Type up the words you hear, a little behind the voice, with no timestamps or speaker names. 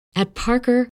At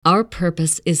Parker, our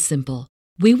purpose is simple.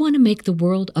 We want to make the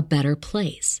world a better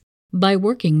place by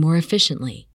working more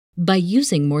efficiently, by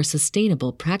using more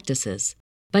sustainable practices,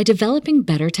 by developing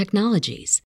better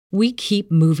technologies. We keep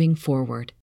moving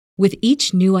forward. With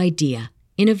each new idea,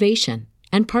 innovation,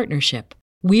 and partnership,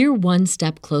 we're one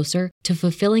step closer to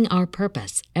fulfilling our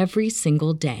purpose every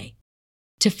single day.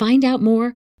 To find out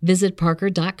more, visit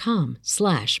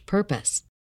parker.com/purpose.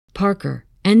 Parker,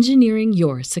 engineering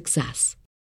your success.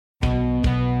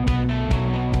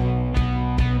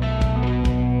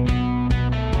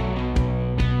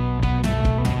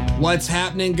 What's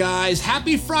happening, guys?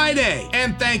 Happy Friday,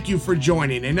 and thank you for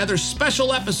joining another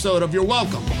special episode of You're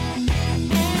Welcome.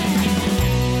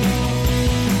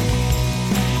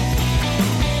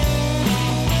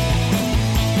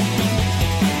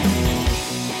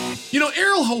 You know,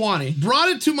 Errol Hawani brought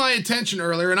it to my attention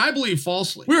earlier, and I believe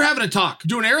falsely. We were having a talk,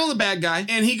 doing Errol the bad guy,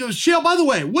 and he goes, Chael, by the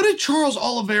way, what did Charles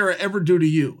Oliveira ever do to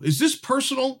you? Is this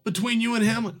personal between you and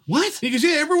him? What? He goes,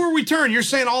 yeah, everywhere we turn, you're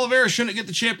saying Oliveira shouldn't get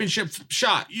the championship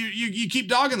shot. You keep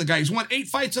dogging the guy. He's won 8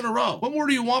 fights in a row. What more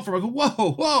do you want from him? I go,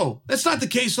 whoa, that's not the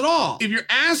case at all. If you're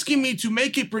asking me to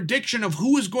make a prediction of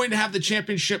who is going to have the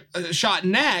championship shot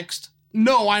next,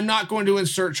 no, I'm not going to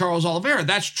insert Charles Oliveira.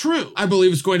 That's true. I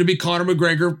believe it's going to be Conor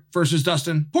McGregor versus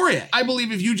Dustin Poirier. I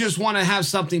believe if you just want to have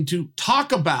something to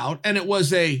talk about, and it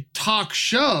was a talk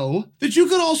show, that you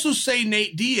could also say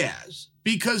Nate Diaz.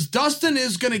 Because Dustin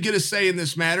is going to get a say in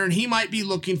this matter, and he might be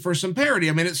looking for some parity.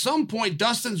 I mean, at some point,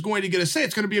 Dustin's going to get a say.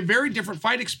 It's going to be a very different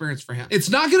fight experience for him. It's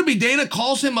not going to be Dana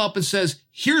calls him up and says,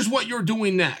 here's what you're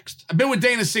doing next. I've been with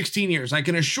Dana 16 years. I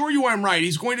can assure you I'm right.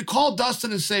 He's going to call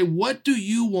Dustin and say, what do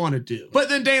you want to do? But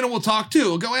then Dana will talk too.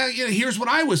 He'll go, well, here's what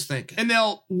I was thinking. And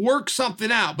they'll work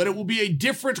something out, but it will be a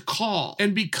different call.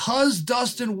 And because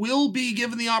Dustin will be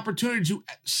given the opportunity to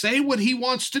say what he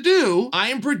wants to do, I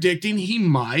am predicting he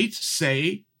might say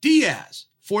Diaz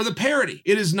for the parity.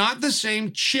 It is not the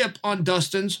same chip on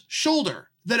Dustin's shoulder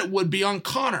that it would be on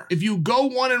Conor. If you go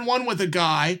 1-1 with a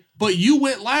guy, but you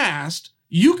went last,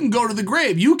 you can go to the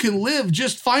grave. You can live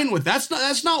just fine with that.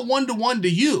 That's not 1-1 to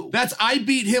you. That's I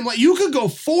beat him. Like you could go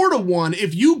 4-1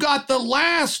 if you got the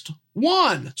last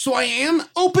one. So I am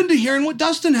open to hearing what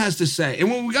Dustin has to say. And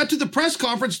when we got to the press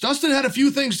conference, Dustin had a few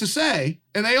things to say,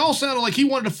 and they all sounded like he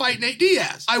wanted to fight Nate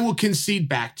Diaz. I will concede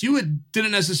back to you. It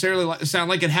didn't necessarily sound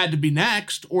like it had to be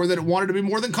next or that it wanted to be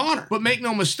more than Conor. But make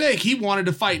no mistake, he wanted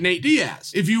to fight Nate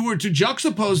Diaz. If you were to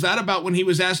juxtapose that about when he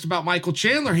was asked about Michael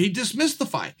Chandler, he dismissed the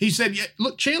fight. He said, yeah,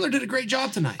 look, Chandler did a great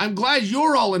job tonight. I'm glad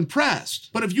you're all impressed.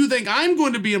 But if you think I'm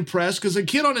going to be impressed because a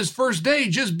kid on his first day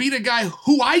just beat a guy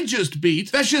who I just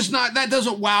beat, that's just not, that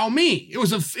doesn't wow me. It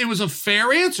was a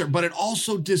fair answer, but it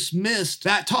also dismissed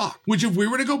that talk, which if we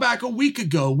were to go back a week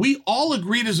ago, we all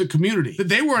agreed as a community that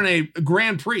they were in a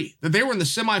Grand Prix, that they were in the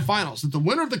semifinals, that the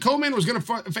winner of the co-main was going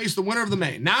to face the winner of the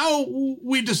main. Now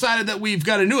we decided that we've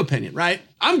got a new opinion, right?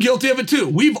 I'm guilty of it too.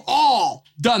 We've all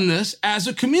done this as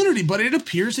a community, but it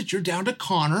appears that you're down to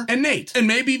Conor and Nate, and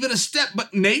maybe even a step,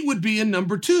 but Nate would be in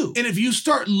number 2. And if you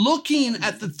start looking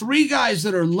at the 3 guys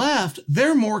that are left,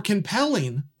 they're more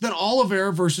compelling than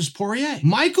Oliveira versus Poirier.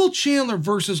 Michael Chandler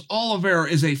versus Oliveira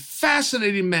is a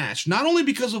fascinating match, not only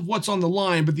because of what's on the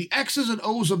line, but the X's and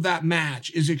O's of that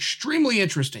match is extremely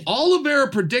interesting. Oliveira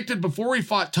predicted before he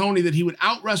fought Tony that he would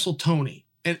out-wrestle Tony.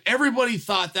 And everybody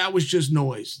thought that was just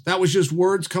noise. That was just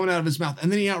words coming out of his mouth.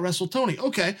 And then he out-wrestled Tony.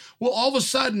 Okay, well, all of a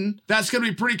sudden, that's going to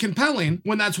be pretty compelling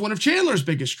when that's one of Chandler's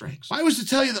biggest strengths. If I was to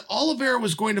tell you that Oliveira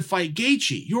was going to fight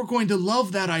Gaethje, you're going to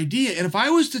love that idea. And if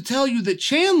I was to tell you that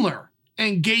Chandler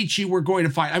and Gaethje were going to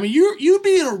fight, I mean, you'd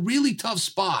be in a really tough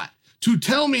spot to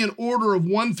tell me in order of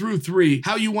 1 through 3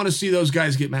 how you want to see those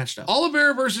guys get matched up.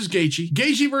 Oliveira versus Gaethje,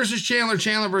 Gaethje versus Chandler,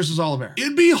 Chandler versus Oliveira.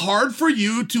 It'd be hard for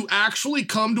you to actually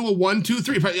come to a 1, 2,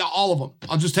 3. Yeah, all of them.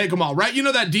 I'll just take them all, right? You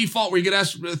know that default where you get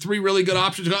asked 3 really good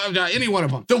options? Any one of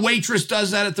them. The waitress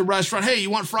does that at the restaurant. Hey, you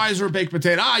want fries or a baked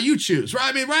potato? You choose, right?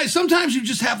 I mean, right? Sometimes you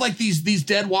just have like these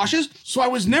dead washes. So I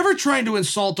was never trying to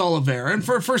insult Oliveira. And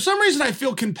for some reason, I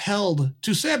feel compelled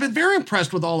to say I've been very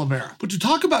impressed with Oliveira. But to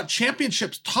talk about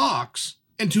championships talks,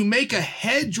 and to make a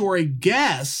hedge or a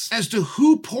guess as to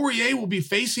who Poirier will be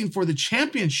facing for the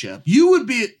championship, you would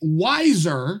be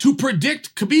wiser to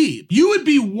predict Khabib. You would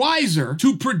be wiser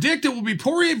to predict it will be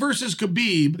Poirier versus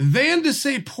Khabib than to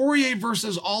say Poirier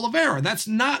versus Oliveira. That's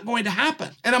not going to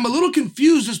happen. And I'm a little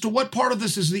confused as to what part of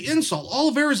this is the insult.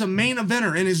 Oliveira is a main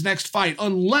eventer in his next fight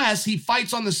unless he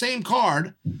fights on the same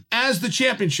card as the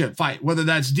championship fight, whether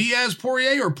that's Diaz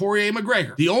Poirier or Poirier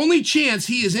McGregor. The only chance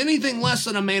he is anything less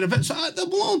than a main event. So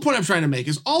the only point I'm trying to make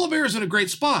is Oliveira's in a great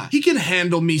spot. He can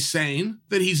handle me saying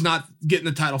that he's not getting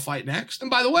the title fight next.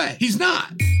 And by the way, he's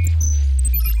not.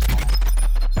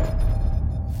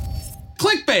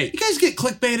 Clickbait. You guys get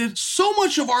clickbaited? So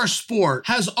much of our sport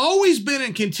has always been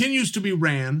and continues to be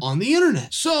ran on the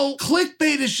internet. So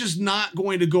clickbait is just not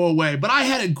going to go away. But I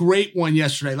had a great one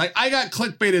yesterday. Like, I got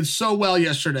clickbaited so well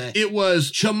yesterday. It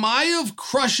was Chimaev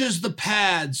crushes the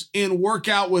pads in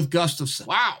workout with Gustafsson.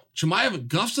 Wow. Chimaev and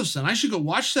Gustafsson. I should go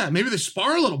watch that. Maybe they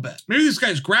spar a little bit. Maybe these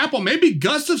guys grapple. Maybe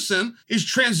Gustafsson is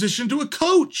transitioned to a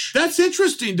coach. That's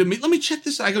interesting to me. Let me check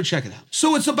this out. I go check it out.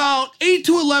 So it's about 8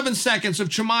 to 11 seconds of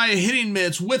Chimaev hitting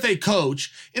mitts with a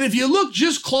coach. And if you look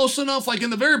just close enough, like in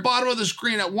the very bottom of the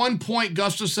screen, at one point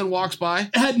Gustafsson walks by.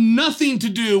 It had nothing to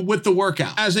do with the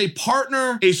workout. As a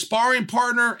partner, a sparring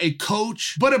partner, a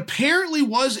coach, but apparently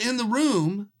was in the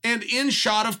room and in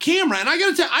shot of camera. And I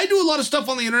gotta tell you, I do a lot of stuff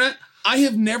on the internet. I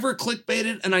have never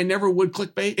clickbaited, and I never would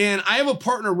clickbait. And I have a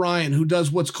partner, Ryan, who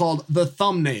does what's called the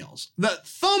thumbnails. The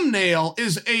thumbnail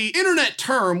is a internet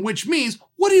term, which means,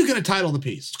 what are you going to title the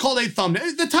piece? It's called a thumbnail.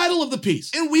 It's the title of the piece.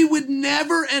 And we would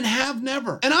never and have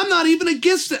never. And I'm not even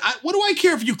against it. What do I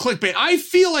care if you clickbait? I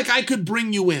feel like I could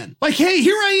bring you in. Like, hey,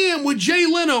 here I am with Jay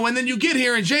Leno, and then you get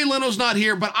here and Jay Leno's not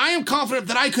here, but I am confident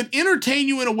that I could entertain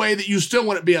you in a way that you still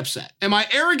wouldn't be upset. Am I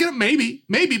arrogant? Maybe,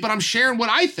 but I'm sharing what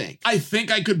I think. I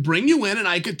think I could bring you in and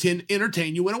I could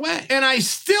entertain you in a way. And I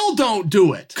still don't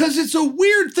do it because it's a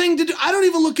weird thing to do. I don't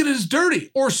even look at it as dirty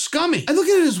or scummy. I look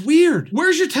at it as weird.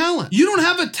 Where's your talent? You don't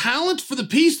have a talent for the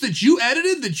piece that you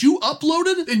edited, that you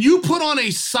uploaded, and you put on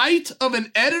a site of an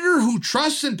editor who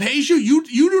trusts and pays you.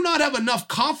 You do not have enough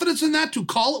confidence in that to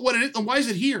call it what it is. And why is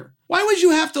it here? Why would you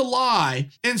have to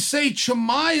lie and say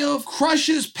Chimaev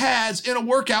crushes pads in a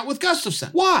workout with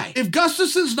Gustafsson? Why? If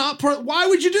Gustafsson's not why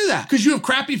would you do that? Because you have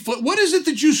crappy foot. What is it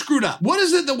that you screwed up? What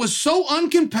is it that was so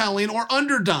uncompelling or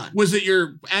underdone? Was it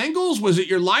your angles? Was it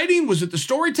your lighting? Was it the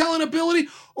storytelling ability?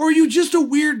 Or are you just a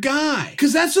weird guy?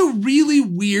 Because that's a really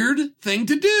weird thing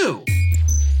to do.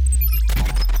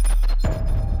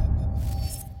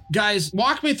 Guys,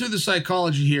 walk me through the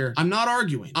psychology here. I'm not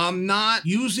arguing. I'm not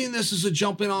using this as a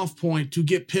jumping off point to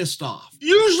get pissed off.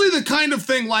 Usually the kind of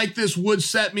thing like this would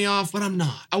set me off, but I'm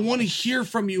not. I want to hear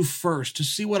from you first to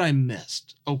see what I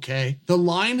missed, okay? The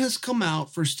line has come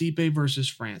out for Stipe versus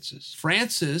Francis.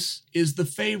 Francis is the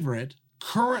favorite,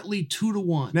 currently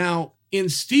 2-1. Now, in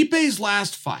Stipe's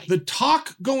last fight, the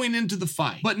talk going into the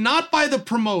fight, but not by the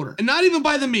promoter, and not even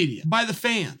by the media, by the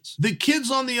fans, the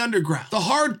kids on the underground, the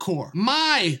hardcore,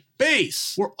 my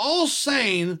base, were all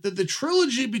saying that the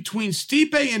trilogy between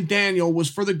Stipe and Daniel was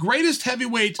for the greatest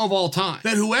heavyweight of all time.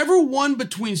 That whoever won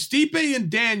between Stipe and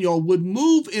Daniel would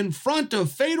move in front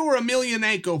of Fedor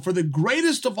Emelianenko for the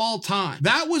greatest of all time.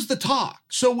 That was the talk.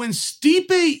 So when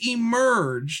Stipe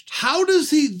emerged, how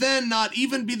does he then not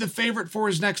even be the favorite for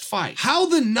his next fight? How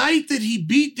the night that he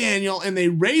beat Daniel and they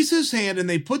raise his hand and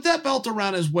they put that belt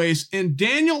around his waist and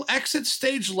Daniel exits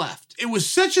stage left. It was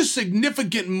such a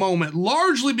significant moment,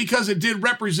 largely because it did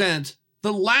represent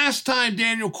the last time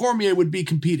Daniel Cormier would be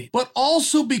competing, but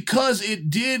also because it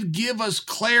did give us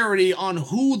clarity on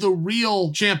who the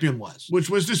real champion was, which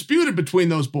was disputed between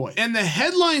those boys. And the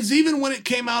headlines, even when it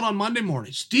came out on Monday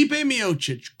morning, Stipe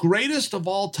Miocic, greatest of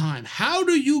all time. How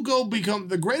do you go become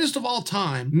the greatest of all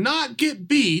time, not get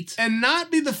beat, and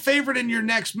not be the favorite in your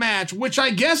next match, which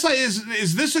I guess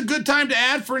is this a good time to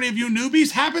add for any of you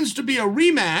newbies? Happens to be a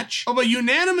rematch of a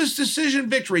unanimous decision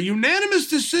victory. Unanimous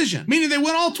decision, meaning they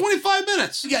went all 25 minutes.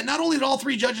 Yeah, not only did all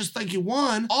three judges think he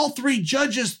won, all three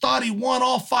judges thought he won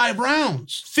all 5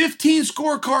 rounds. 15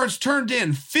 scorecards turned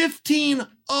in, 15-0.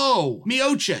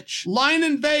 Miocic, line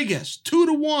in Vegas,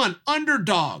 2-1,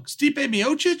 underdog. Stipe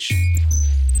Miocic?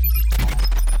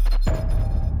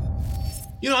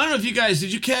 You know, I don't know if you guys,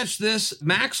 did you catch this?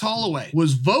 Max Holloway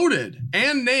was voted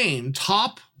and named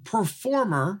top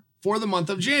performer for the month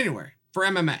of January for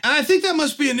MMA. And I think that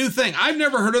must be a new thing. I've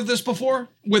never heard of this before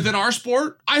within our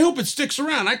sport. I hope it sticks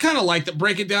around. I kind of like that,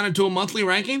 break it down into a monthly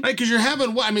ranking, right? Because you're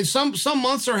having, some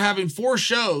months are having 4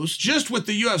 shows just with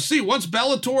the UFC. Once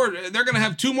Bellator, they're going to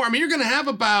have 2 more. I mean, you're going to have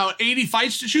about 80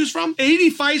 fights to choose from. 80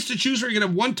 fights to choose from. You're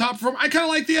going to have 1 top performer. I kind of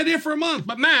like the idea for a month,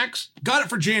 but Max got it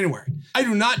for January. I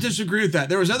do not disagree with that.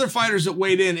 There was other fighters that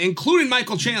weighed in, including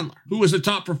Michael Chandler, who was a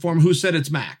top performer, who said it's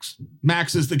Max.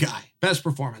 Max is the guy. Best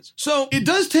performance. So it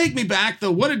does take me back,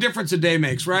 though. What a difference a day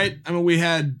makes, right? I mean, we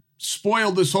had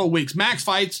spoiled this whole week. Max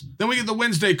fights. Then we get the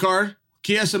Wednesday card.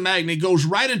 Chiesa Magny goes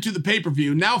right into the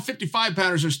pay-per-view. Now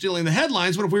 55-pounders are stealing the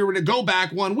headlines, but if we were to go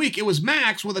back 1 week, it was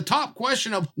Max with a top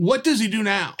question of what does he do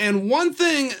now? And one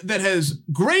thing that has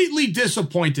greatly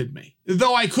disappointed me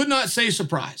though I could not say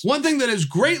surprised. One thing that has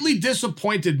greatly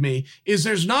disappointed me is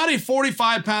there's not a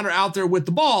 45-pounder out there with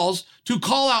the balls to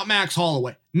call out Max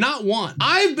Holloway. Not one.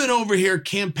 I've been over here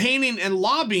campaigning and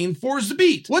lobbying for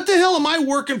Zabit. What the hell am I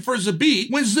working for Zabit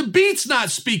when Zabit's not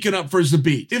speaking up for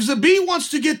Zabit? If Zabit wants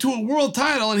to get to a world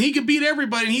title and he can beat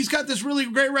everybody and he's got this really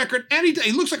great record, and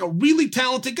he looks like a really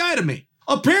talented guy to me.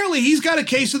 Apparently, he's got a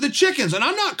case of the chickens, and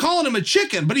I'm not calling him a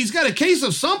chicken, but he's got a case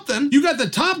of something. You got the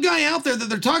top guy out there that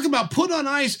they're talking about put on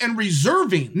ice and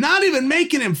reserving, not even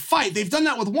making him fight. They've done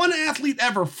that with one athlete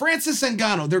ever, Francis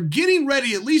Ngannou. They're getting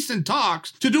ready, at least in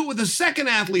talks, to do it with the second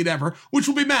athlete ever, which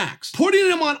will be Max. Putting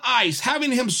him on ice,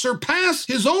 having him surpass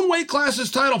his own weight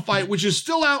class's title fight, which is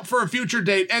still out for a future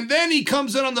date, and then he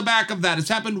comes in on the back of that. It's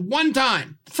happened one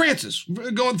time. Francis,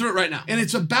 going through it right now. And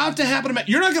it's about to happen to Max.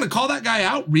 You're not going to call that guy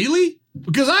out? Really?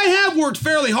 Because I have worked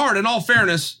fairly hard, in all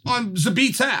fairness, on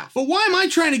Zabit's half. But why am I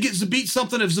trying to get Zabit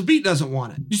something if Zabit doesn't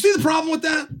want it? You see the problem with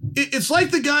that? It's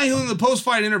like the guy who in the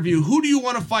post-fight interview, who do you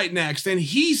want to fight next? And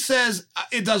he says,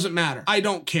 it doesn't matter. I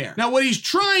don't care. Now, what he's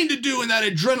trying to do in that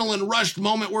adrenaline rushed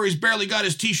moment where he's barely got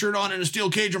his t-shirt on in a steel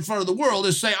cage in front of the world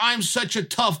is say, I'm such a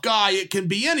tough guy, it can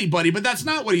be anybody. But that's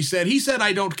not what he said. He said,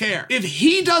 I don't care. If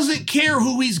he doesn't care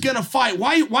who he's going to fight,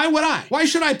 why would I? Why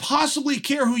should I possibly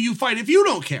care who you fight if you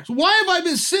don't care? So why have I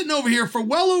been sitting over here for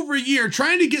well over a year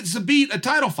trying to get Zabit a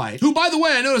title fight, who, by the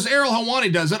way, I notice Errol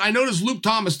Helwani does it, I notice Luke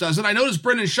Thomas does it, I notice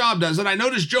Brendan Schaub does it, I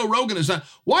notice Joe Rogan has done it.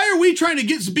 Why are we trying to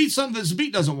get Zabit something that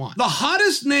Zabit doesn't want? The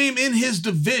hottest name in his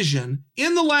division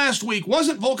in the last week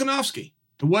wasn't Volkanovski.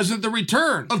 It wasn't the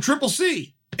return of Triple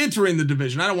C entering the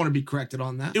division. I don't want to be corrected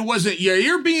on that. It wasn't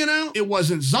Yair being out. It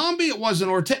wasn't Zombie. It wasn't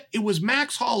Ortega. It was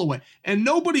Max Holloway. And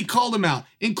nobody called him out,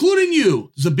 including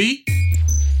you, Zabit.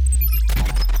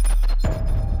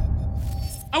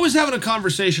 I was having a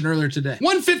conversation earlier today.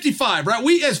 155, right?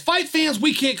 We, as fight fans,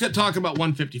 we can't talk about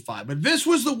 155, but this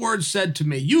was the word said to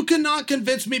me. You cannot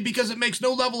convince me because it makes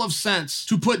no level of sense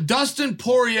to put Dustin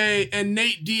Poirier and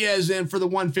Nate Diaz in for the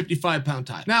 155-pound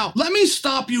title. Now, let me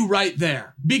stop you right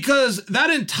there because that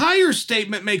entire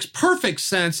statement makes perfect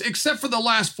sense except for the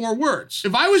last four words.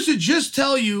 If I was to just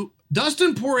tell you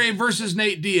Dustin Poirier versus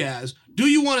Nate Diaz, do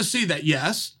you want to see that?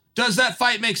 Yes. Does that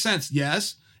fight make sense?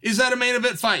 Yes. Is that a main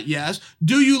event fight? Yes.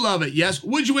 Do you love it? Yes.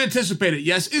 Would you anticipate it?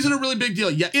 Yes. Is it a really big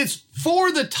deal? Yeah. It's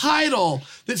for the title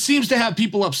that seems to have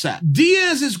people upset.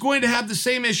 Diaz is going to have the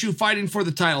same issue fighting for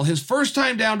the title. His first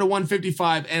time down to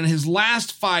 155 and his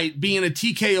last fight being a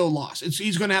TKO loss.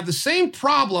 He's going to have the same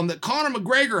problem that Conor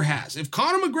McGregor has. If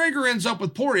Conor McGregor ends up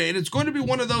with Poirier, and it's going to be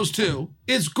one of those two,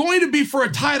 it's going to be for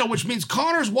a title, which means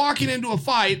Conor's walking into a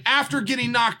fight after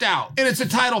getting knocked out, and it's a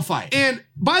title fight. And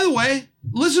by the way,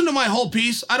 listen to my whole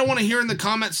piece. I don't want to hear in the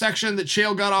comment section that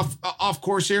Chael got off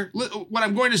course here. What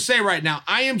I'm going to say right now,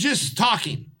 I am just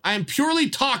talking. I am purely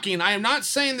talking. I am not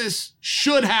saying this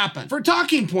should happen. For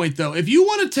talking point, though, if you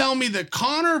want to tell me that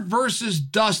Conor versus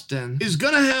Dustin is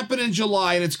going to happen in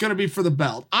July and it's going to be for the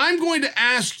belt, I'm going to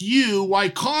ask you why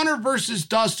Conor versus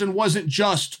Dustin wasn't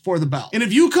just for the belt. And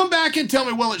if you come back and tell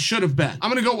me, well, it should have been,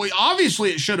 I'm going to go, well, obviously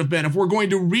it should have been if we're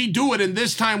going to redo it and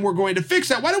this time we're going to fix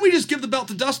that. Why don't we just give the belt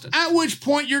to Dustin? At which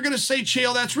point you're going to say,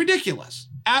 Chael, that's ridiculous.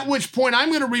 At which point, I'm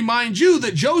going to remind you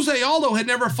that Jose Aldo had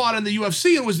never fought in the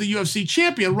UFC and was the UFC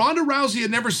champion. Ronda Rousey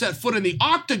had never set foot in the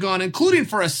octagon, including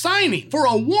for a signing, for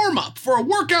a warm-up, for a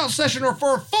workout session, or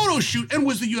for a photo shoot, and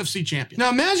was the UFC champion. Now,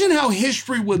 imagine how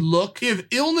history would look if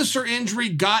illness or injury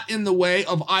got in the way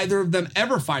of either of them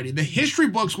ever fighting. The history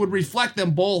books would reflect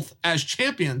them both as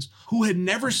champions who had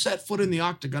never set foot in the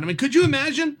octagon. I mean, could you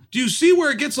imagine? Do you see where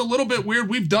it gets a little bit weird?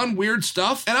 We've done weird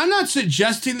stuff, and I'm not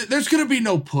suggesting that there's going to be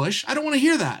no push. I don't want to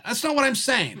hear that. That's not what I'm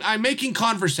saying. I'm making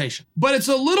conversation. But it's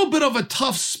a little bit of a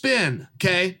tough spin,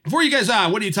 okay? Before you guys,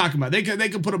 what are you talking about? They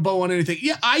can put a bow on anything.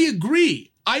 Yeah, I agree.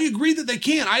 I agree that they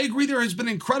can. I agree there has been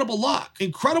incredible luck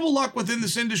within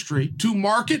this industry to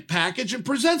market, package, and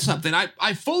present something.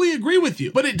 I fully agree with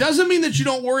you, but it doesn't mean that you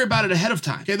don't worry about it ahead of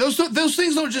time. Okay, those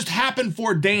things don't just happen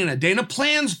for Dana. Dana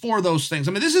plans for those things.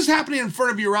 I mean, this is happening in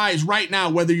front of your eyes right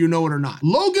now, whether you know it or not.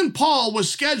 Logan Paul was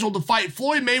scheduled to fight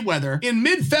Floyd Mayweather in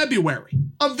mid-February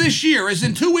of this year, as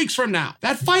in 2 weeks from now.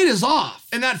 That fight is off,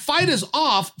 and that fight is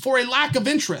off for a lack of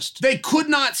interest. They could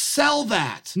not sell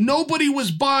that. Nobody was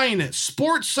buying it.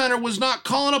 Sports Center was not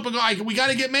calling up and going, we got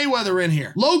to get Mayweather in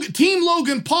here. Team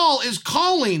Logan Paul is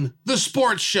calling the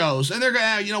sports shows, and they're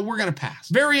going, we're going to pass.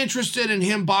 Very interested in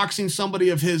him boxing somebody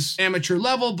of his amateur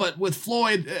level, but with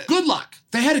Floyd, good luck.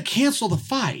 They had to cancel the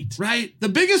fight, right? The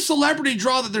biggest celebrity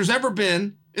draw that there's ever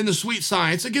been in the Sweet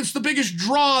Science against the biggest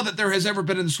draw that there has ever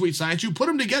been in the Sweet Science. You put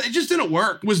them together, it just didn't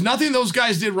work. It was nothing those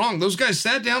guys did wrong. Those guys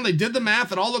sat down, they did the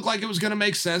math, it all looked like it was going to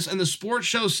make sense, and the sports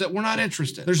show said, we're not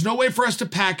interested. There's no way for us to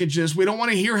package this. We don't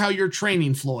want to hear how you're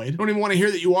training, Floyd. Don't even want to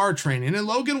hear that you are training. And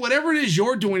Logan, whatever it is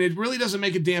you're doing, it really doesn't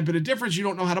make a damn bit of difference. You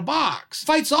don't know how to box.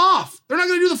 Fight's off. They're not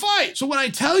going to do the fight. So when I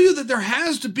tell you that there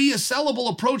has to be a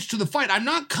sellable approach to the fight, I'm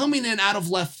not coming in out of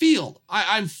left field.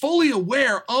 I'm fully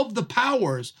aware of the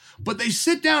powers, but they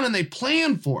sit down and they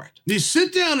plan for it. They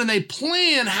sit down and they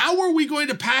plan, how are we going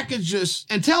to package this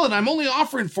and tell it? I'm only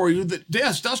offering for you that,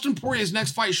 yes, Dustin Poirier's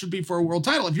next fight should be for a world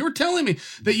title. If you're telling me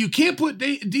that you can't put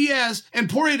Diaz and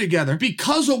Poirier together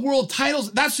because of world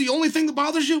titles, that's the only thing that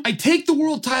bothers you? I take the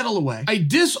world title away. I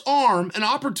disarm an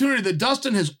opportunity that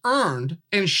Dustin has earned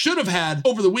and should have had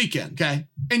over the weekend, okay?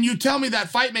 And you tell me that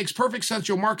fight makes perfect sense.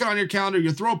 You'll mark it on your calendar.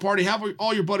 You throw a party, have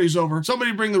all your buddies over.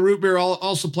 Somebody bring the root beer.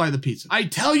 I'll supply the pizza. I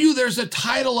tell you there's a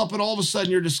title up and all of a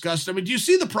sudden you're disgusted. I mean, do you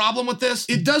see the problem with this?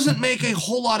 It doesn't make a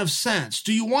whole lot of sense.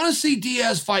 Do you want to see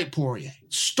Diaz fight Poirier?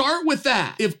 Start with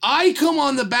that. If I come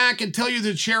on the back and tell you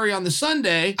the cherry on the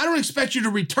sundae, I don't expect you to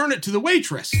return it to the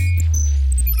waitress.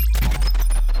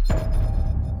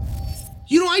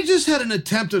 You know, I just had an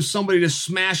attempt of somebody to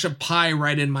smash a pie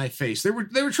right in my face. They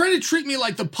were trying to treat me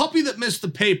like the puppy that missed the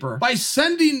paper by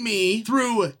sending me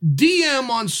through DM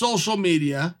on social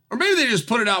media, or maybe they just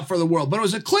put it out for the world, but it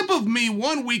was a clip of me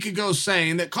 1 week ago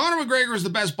saying that Conor McGregor is the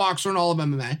best boxer in all of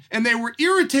MMA, and they were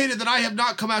irritated that I have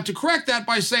not come out to correct that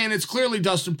by saying it's clearly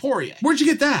Dustin Poirier. Where'd you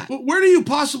get that? Where do you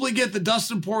possibly get that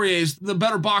Dustin Poirier is the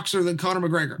better boxer than Conor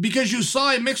McGregor? Because you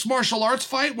saw a mixed martial arts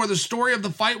fight where the story of the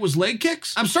fight was leg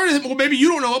kicks? I'm starting to think, well, maybe you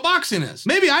don't know what boxing is.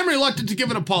 Maybe I'm reluctant to give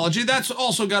an apology. That's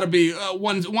also got to be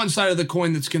one side of the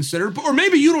coin that's considered. Or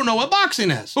maybe you don't know what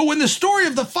boxing is. But when the story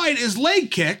of the fight is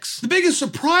leg kicks, the biggest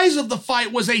surprise of the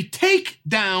fight was a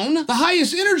takedown. The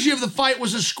highest energy of the fight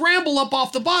was a scramble up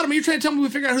off the bottom. Are you trying to tell me we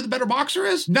figured out who the better boxer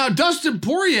is? Now, Dustin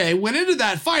Poirier went into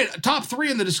that fight top 3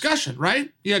 in the discussion,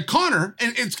 right? You had Conor,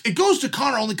 and it goes to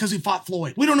Conor only because he fought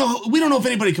Floyd. We don't know if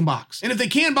anybody can box. And if they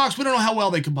can box, we don't know how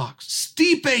well they can box.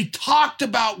 Stipe talked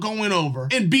about going over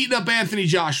and beating up Anthony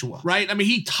Joshua, right? I mean,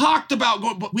 he talked about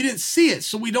going, but we didn't see it,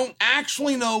 so we don't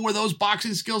actually know where those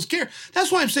boxing skills care.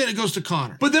 That's why I'm saying it goes to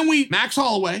Conor. But then Max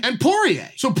Holloway and Poirier.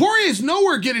 So Poirier is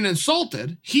nowhere getting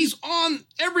insulted. He's on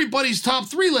everybody's top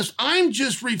 3 list. I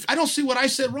don't see what I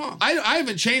said wrong. I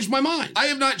haven't changed my mind. I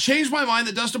have not changed my mind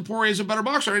that Dustin Poirier is a better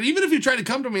boxer. And even if you try to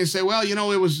come to me and say, well, you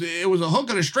know, it was a hook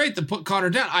and a straight that put Conor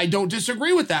down, I don't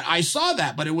disagree with that. I saw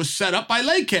that, but it was set up by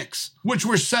leg kicks, which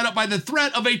were set up by the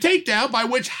threat of a takedown, by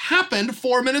which happened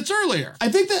 4 minutes earlier. I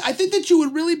think that you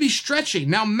would really be stretching.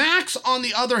 Now, Max, on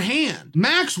the other hand,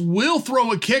 Max will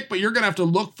throw a kick, but you're going to have to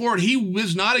look for it. He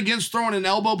was not against throwing an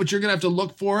elbow, but you're going to have to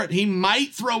look for it. He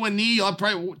might throw a knee. You'll have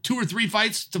probably 2 or 3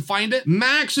 fights to find it.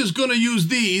 Max is going to use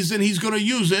these, and he's going to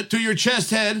use it to your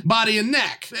chest, head, body, and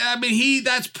neck. I mean,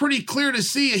 that's pretty clear to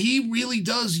see. He really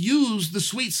does use the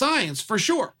sweet science, for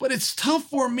sure. But it's tough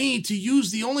for me to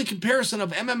use the only comparison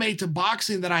of MMA to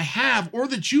boxing that I have, or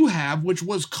that you have, which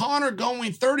was Conor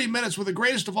going 30 minutes with the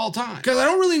greatest of all time. Because I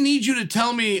don't really need you to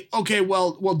tell me, okay,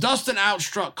 well, Dustin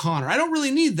outstruck Conor. I don't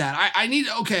really need that. I need,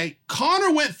 okay,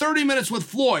 Conor went 30 minutes with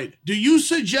Floyd. Do you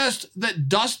suggest that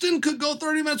Dustin could go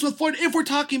 30 minutes with Floyd if we're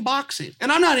talking boxing?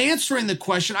 And I'm not answering the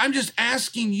question. I'm just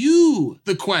asking you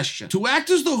the question. To act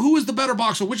as though who is the better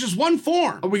boxer, which is one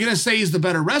form. Are we going to say he's the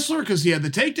better wrestler because he had the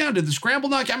takedown, did the scramble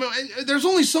knock? I mean, there's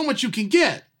only so much you can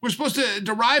get. We're supposed to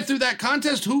derive through that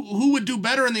contest who would do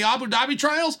better in the Abu Dhabi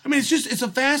trials? I mean, it's a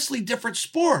vastly different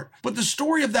sport. But the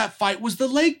story of that fight was the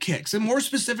leg kicks, and more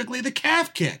specifically, the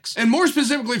calf kicks. And more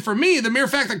specifically for me, the mere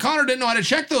fact that Conor didn't know how to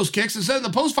check those kicks, and said in the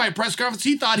post-fight press conference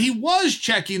he thought he was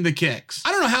checking the kicks.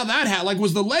 I don't know how that happened. Like,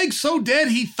 was the leg so dead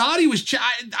he thought he was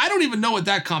I don't even know what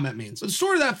that comment means. But the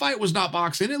story of that fight was not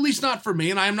boxing, at least not for me,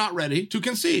 and I am not ready to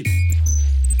concede.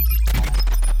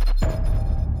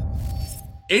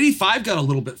 85 got a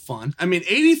little bit fun. I mean,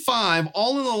 85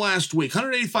 all in the last week,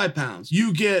 185 pounds.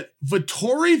 You get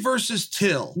Vettori versus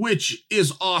Till, which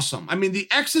is awesome. I mean, the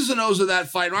X's and O's of that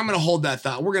fight, I'm going to hold that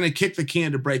thought. We're going to kick the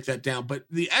can to break that down. But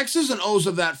the X's and O's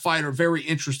of that fight are very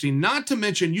interesting. Not to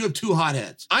mention, you have 2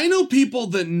 hotheads. I know people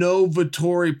that know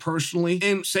Vettori personally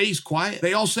and say he's quiet.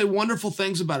 They all say wonderful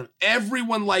things about him.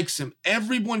 Everyone likes him.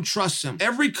 Everyone trusts him.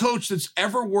 Every coach that's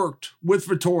ever worked with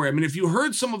Vettori, I mean, if you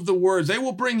heard some of the words, they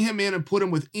will bring him in and put him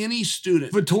with with any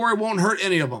student. Vettori won't hurt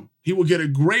any of them. He will get a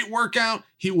great workout.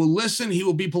 He will listen. He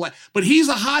will be polite. But he's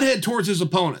a hothead towards his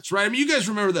opponents, right? I mean, you guys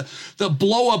remember the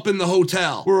blow up in the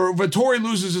hotel where Vettori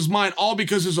loses his mind all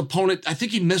because his opponent, I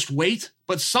think he missed weight,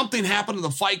 but something happened and the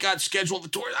fight got scheduled.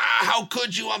 Vettori, how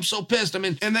could you? I'm so pissed. I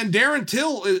mean, and then Darren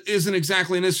Till isn't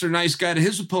exactly an Mr. Nice guy to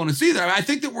his opponents either. I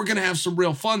think that we're going to have some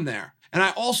real fun there. And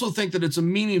I also think that it's a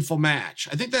meaningful match.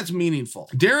 I think that's meaningful.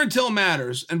 Darren Till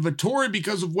matters, and Vettori,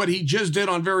 because of what he just did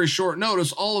on very short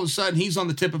notice, all of a sudden he's on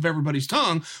the tip of everybody's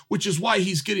tongue, which is why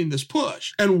he's getting this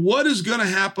push. And what is going to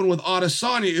happen with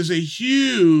Adesanya is a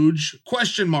huge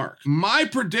question mark. My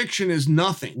prediction is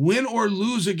nothing. Win or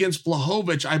lose against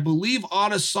Blachowicz, I believe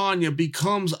Adesanya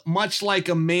becomes much like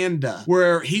Amanda,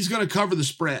 where he's going to cover the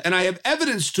spread. And I have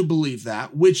evidence to believe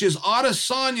that, which is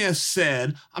Adesanya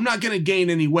said, I'm not going to gain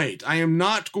any weight. I am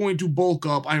not going to bulk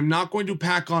up. I am not going to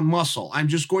pack on muscle. I'm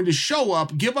just going to show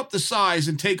up, give up the size,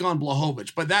 and take on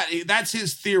Blachowicz. But that's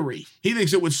his theory. He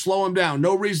thinks it would slow him down.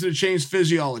 No reason to change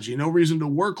physiology. No reason to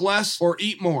work less or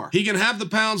eat more. He can have the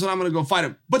pounds, and I'm going to go fight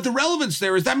him. But the relevance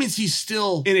there is that means he's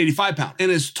still an 85 pound.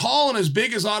 And as tall and as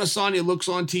big as Adesanya looks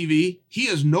on TV, he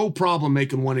has no problem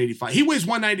making 185. He weighs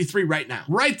 193 right now,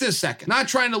 right this second. Not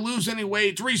trying to lose any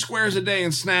weight, 3 squares a day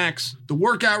and snacks. The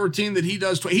workout routine that he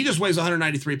does, he just weighs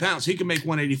 193 pounds. He can make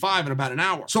 185 in about an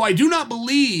hour. So I do not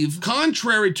believe,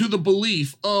 contrary to the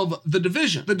belief of the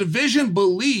division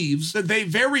believes that they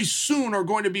very soon are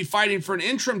going to be fighting for an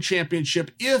interim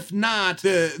championship, if not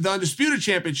the undisputed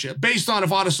championship, based on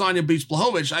if Adesanya beats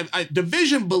Blachowicz.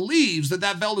 Division believes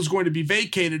that belt is going to be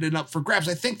vacated and up for grabs.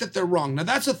 I think that they're wrong. Now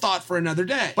that's a thought for another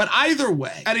day. But either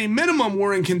way, at a minimum,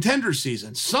 we're in contender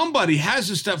season. Somebody has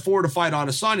to step forward to fight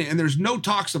Adesanya, and there's no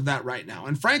talks of that right now.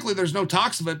 And frankly, there's no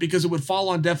talks of it because it would fall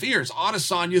on deaf ears.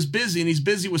 Adesanya's busy and he's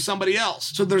busy with somebody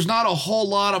else. So there's not a whole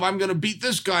lot of I'm going to beat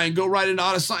this guy and go right into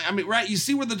Adesanya. I mean, right? You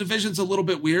see where the division's a little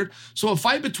bit weird? So a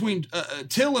fight between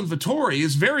Till and Vettori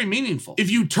is very meaningful. If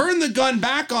you turn the gun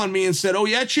back on me and said, oh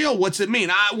yeah, Chael, what's it mean?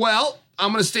 Well,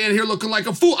 I'm going to stand here looking like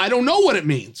a fool. I don't know what it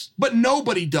means, but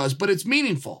nobody does, but it's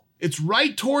meaningful. It's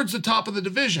right towards the top of the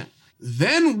division.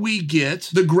 Then we get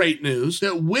the great news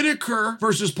that Whitaker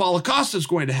versus Paulo Costa is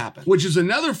going to happen, which is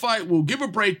another fight. We'll give a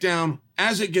breakdown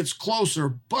as it gets closer,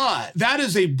 but that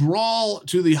is a brawl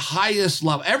to the highest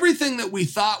level. Everything that we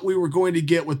thought we were going to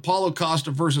get with Paulo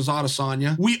Costa versus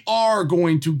Adesanya, we are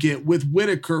going to get with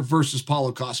Whitaker versus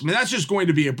Paulo Costa. I mean, that's just going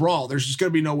to be a brawl. There's just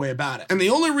going to be no way about it. And the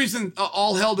only reason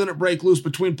all hell didn't break loose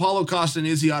between Paulo Costa and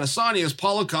Izzy Adesanya is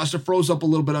Paulo Costa froze up a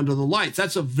little bit under the lights.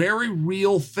 That's a very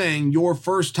real thing your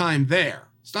first time there.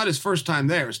 It's not his first time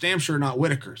there. It's damn sure not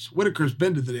Whitaker's. Whitaker's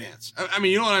been to the dance. I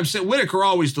mean, you know what I'm saying? Whitaker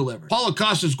always delivers. Paulo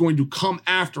Costa is going to come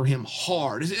after him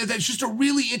hard. That's just a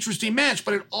really interesting match,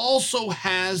 but it also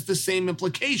has the same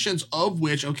implications of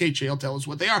which, okay, Chael, tell us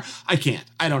what they are. I can't.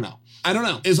 I don't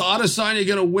know. Is Adesanya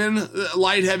going to win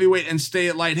light heavyweight and stay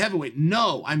at light heavyweight?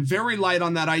 No, I'm very light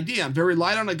on that idea. I'm very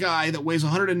light on a guy that weighs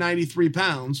 193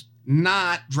 pounds,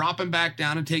 not dropping back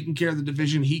down and taking care of the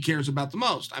division he cares about the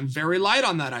most. I'm very light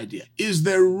on that idea. Is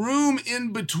there room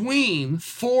in between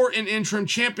for an interim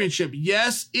championship?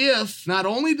 Yes, if not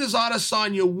only does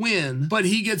Adesanya win, but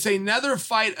he gets another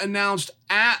fight announced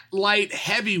at light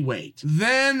heavyweight,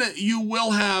 then you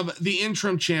will have the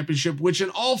interim championship, which in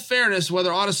all fairness, whether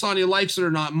Adesanya likes it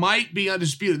or not, might be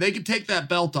undisputed. They could take that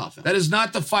belt off him. That is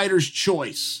not the fighter's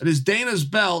choice. It is Dana's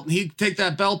belt, and he can take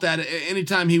that belt at it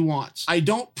anytime he wants. I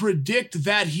don't predict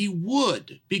that he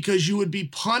would, because you would be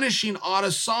punishing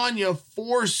Adesanya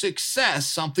for success,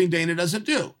 something Dana doesn't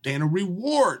do. Dana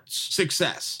rewards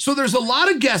success. So there's a lot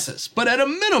of guesses, but at a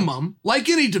minimum, like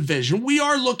any division, we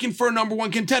are looking for a number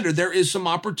one contender. There is some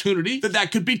opportunity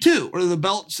that could be two, whether the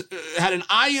belt had an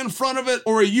I in front of it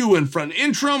or a U in front,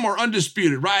 interim or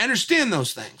undisputed, right? I understand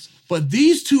those things. But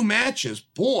these two matches,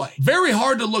 boy, very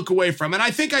hard to look away from. And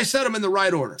I think I said them in the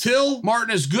right order. Till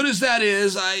Martin, as good as that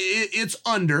is,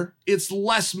 it's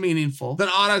less meaningful than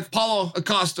Paulo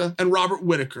Costa and Robert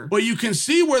Whitaker. But you can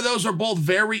see where those are both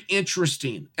very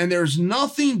interesting. And there's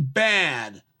nothing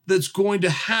bad that's going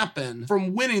to happen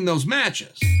from winning those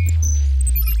matches.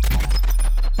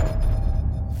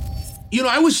 You know,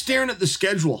 I was staring at the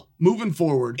schedule moving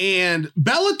forward, and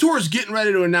Bellator is getting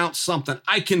ready to announce something.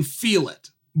 I can feel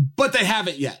it, but they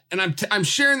haven't yet. And I'm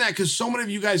sharing that because so many of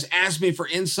you guys asked me for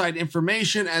inside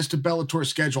information as to Bellator's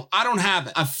schedule. I don't have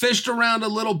it. I've fished around a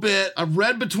little bit. I've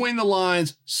read between the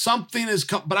lines. Something is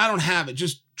coming, but I don't have it.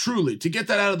 Just truly, to get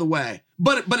that out of the way.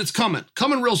 But it's coming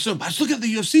real soon. I was looking at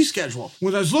the UFC schedule.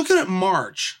 When I was looking at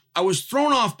March, I was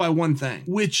thrown off by one thing,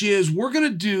 which is we're going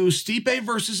to do Stipe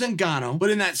versus Ngannou, but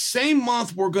in that same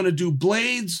month, we're going to do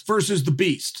Blades versus the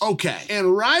Beast. Okay.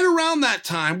 And right around that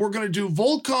time, we're going to do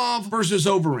Volkov versus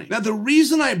Overeem. Now, the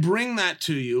reason I bring that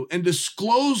to you and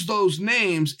disclose those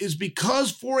names is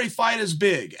because for a fight as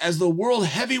big as the World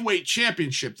Heavyweight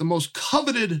Championship, the most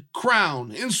coveted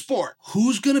crown in sport,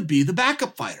 who's going to be the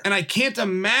backup fighter? And I can't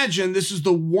imagine this is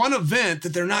the one event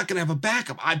that they're not going to have a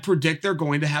backup. I predict they're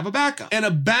going to have a backup. And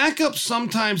a backup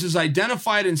sometimes is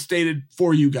identified and stated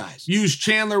for you guys. Use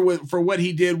Chandler for what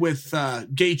he did with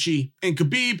Gaethje and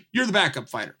Khabib. You're the backup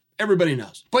fighter. Everybody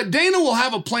knows. But Dana will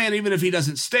have a plan even if he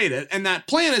doesn't state it, and that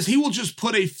plan is he will just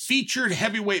put a featured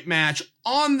heavyweight match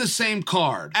on the same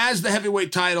card as the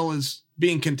heavyweight title is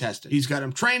being contested. He's got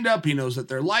them trained up. He knows that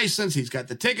they're licensed. He's got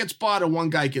the ticket spot, and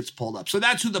one guy gets pulled up. So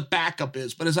that's who the backup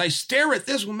is. But as I stare at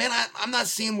this, well, man, I'm not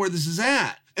seeing where this is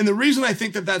at. And the reason I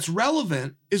think that that's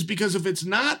relevant is because if it's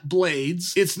not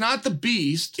Blades, it's not the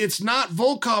Beast, it's not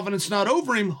Volkov, and it's not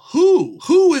Overeem,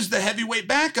 who is the heavyweight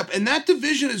backup? And that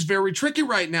division is very tricky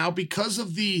right now because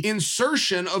of the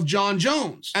insertion of John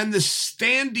Jones and the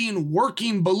standing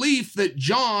working belief that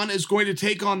John is going to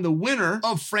take on the winner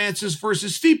of Francis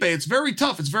versus Stipe. It's very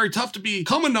tough. It's very tough to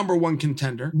become a number one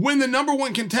contender when the number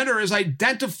one contender is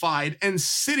identified and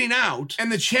sitting out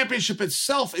and the championship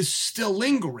itself is still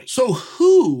lingering. So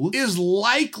who is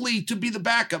likely to be the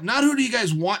backup? Not who do you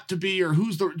guys want to be or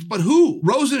but who?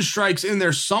 Rosenstrike's in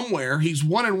there somewhere. He's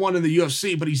 1-1 in the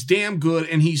UFC, but he's damn good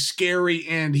and he's scary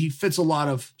and he checks a lot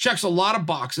of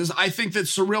boxes. I think that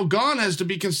Ciryl Gane has to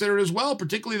be considered as well,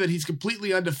 particularly that he's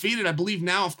completely undefeated. I believe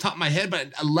now off the top of my head,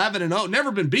 but 11-0,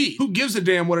 never been beat. Who gives a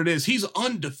damn what it is? He's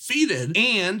undefeated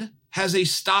and has a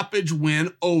stoppage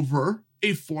win over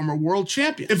a former world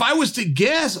champion. If I was to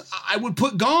guess, I would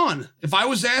put Gane. If I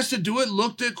was asked to do it,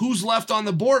 looked at who's left on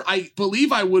the board, I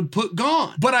believe I would put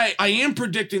Gane. But I am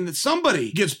predicting that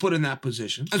somebody gets put in that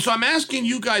position. And so I'm asking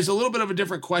you guys a little bit of a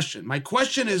different question. My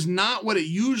question is not what it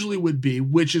usually would be,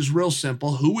 which is real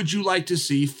simple. Who would you like to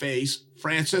see face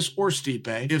Francis or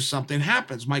Stipe if something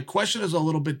happens? My question is a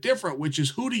little bit different, which is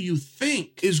who do you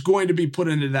think is going to be put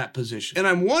into that position? And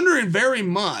I'm wondering very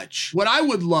much what I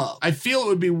would love. I feel it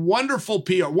would be wonderful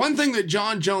PR. One thing that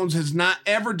John Jones has not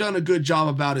ever done a good job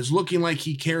about is looking like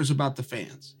he cares about the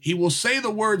fans. He will say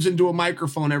the words into a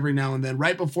microphone every now and then,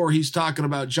 right before he's talking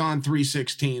about John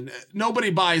 3:16. Nobody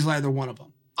buys either one of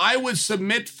them. I would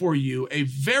submit for you a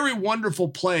very wonderful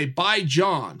play by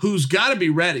John, who's got to be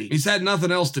ready. He's had nothing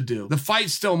else to do. The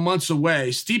fight's still months away.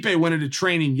 Stipe went into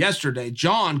training yesterday.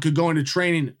 John could go into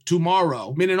training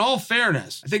tomorrow. I mean, in all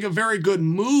fairness, I think a very good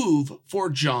move for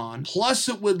John. Plus,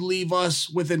 it would leave us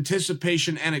with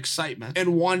anticipation and excitement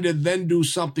and wanted to then do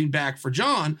something back for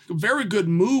John. A very good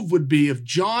move would be if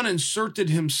John inserted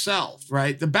himself,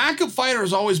 right? The backup fighter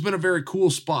has always been a very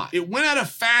cool spot. It went out of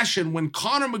fashion when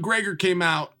Conor McGregor came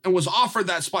out and was offered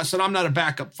that spot, said, I'm not a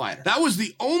backup fighter. That was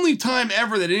the only time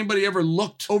ever that anybody ever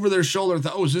looked over their shoulder and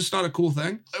thought, oh, is this not a cool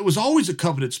thing? It was always a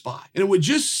coveted spot. And it would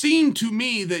just seem to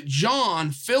me that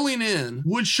John filling in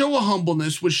would show a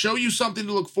humbleness, would show you something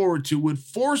to look forward to, would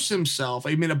force himself.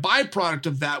 I mean, a byproduct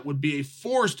of that would be a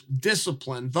forced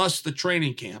discipline, thus the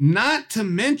training camp. Not to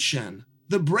mention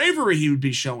the bravery he would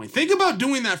be showing. Think about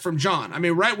doing that from John. I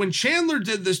mean, right, when Chandler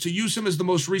did this, to use him as the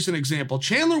most recent example,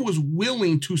 Chandler was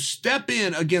willing to step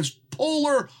in against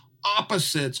polar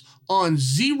opposites on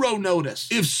zero notice.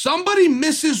 If somebody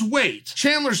misses weight,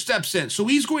 Chandler steps in. So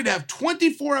he's going to have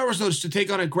 24 hours notice to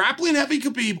take on a grappling heavy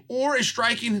Khabib or a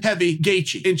striking heavy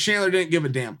Gaethje. And Chandler didn't give a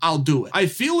damn. I'll do it. I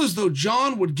feel as though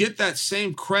John would get that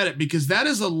same credit because that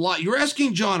is a lot. You're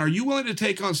asking John, are you willing to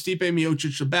take on Stipe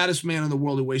Miocic, the baddest man in the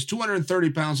world who weighs 230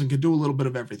 pounds and can do a little bit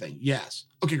of everything? Yes.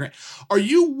 Okay, great. Are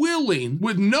you willing,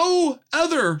 with no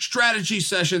other strategy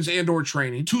sessions and or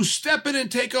training, to step in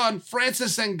and take on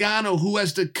Francis Ngannou, who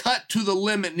has to cut to the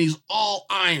limit and he's all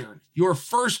iron? Your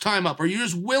first time up. Are you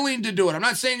just willing to do it? I'm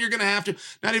not saying you're going to have to,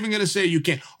 not even going to say you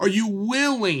can't. Are you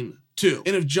willing to?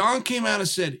 And if John came out and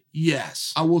said,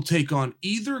 yes, I will take on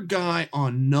either guy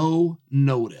on no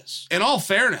notice. In all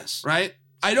fairness, right?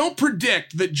 I don't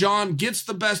predict that John gets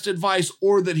the best advice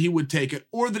or that he would take it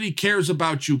or that he cares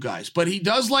about you guys, but he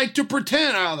does like to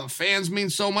pretend, oh, the fans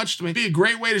mean so much to me. It'd be a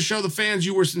great way to show the fans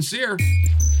you were sincere.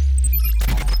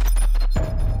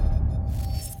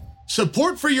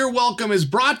 Support for Your Welcome is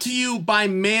brought to you by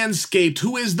Manscaped,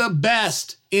 who is the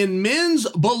best in men's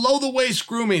below-the-waist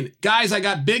grooming. Guys, I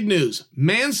got big news.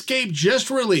 Manscaped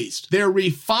just released their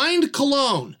refined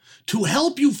cologne to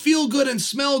help you feel good and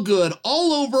smell good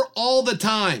all over, all the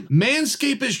time.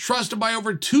 Manscaped is trusted by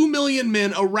over 2 million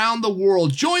men around the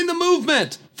world. Join the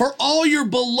movement. for all your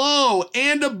below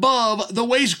and above the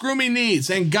waist grooming needs.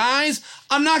 And guys,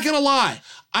 I'm not gonna lie.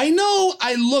 I know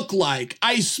I look like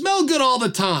I smell good all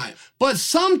the time, but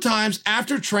sometimes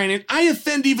after training, I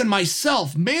offend even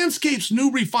myself. Manscaped's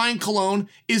new refined cologne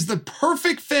is the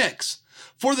perfect fix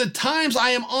for the times I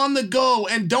am on the go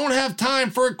and don't have time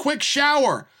for a quick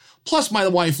shower. Plus, my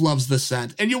wife loves the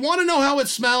scent. And you want to know how it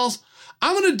smells?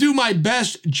 I'm going to do my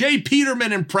best Jay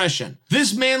Peterman impression.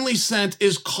 This manly scent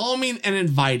is calming and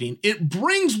inviting. It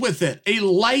brings with it a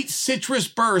light citrus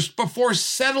burst before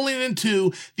settling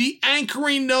into the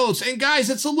anchoring notes. And guys,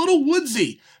 it's a little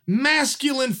woodsy,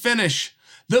 masculine finish.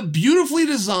 The beautifully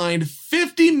designed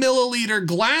 50 milliliter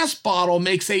glass bottle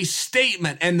makes a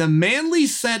statement, and the manly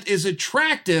scent is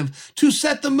attractive to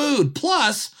set the mood.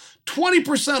 Plus,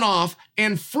 20% off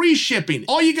and free shipping.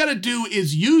 All you got to do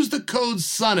is use the code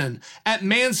SUNNIN at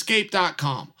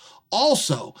manscaped.com.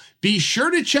 Also, be sure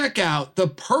to check out the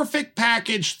Perfect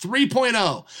Package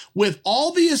 3.0 with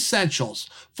all the essentials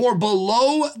for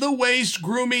below-the-waist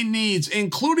grooming needs,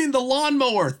 including the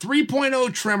Lawnmower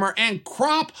 3.0 trimmer and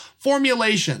crop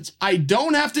formulations. I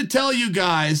don't have to tell you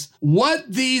guys what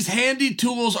these handy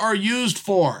tools are used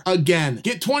for. Again,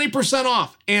 get 20%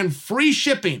 off and free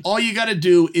shipping. All you got to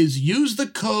do is use the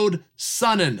code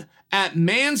SUNNIN at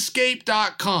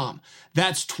manscaped.com.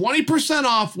 That's 20%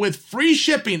 off with free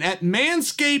shipping at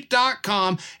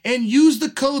manscaped.com and use the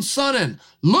code SUNNIN.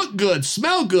 Look good,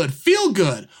 smell good, feel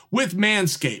good with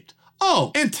Manscaped.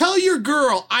 Oh, and tell your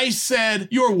girl I said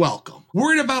you're welcome.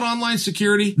 Worried about online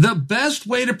security? The best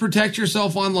way to protect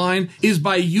yourself online is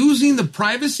by using the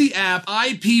privacy app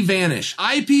IPVanish.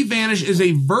 IPVanish is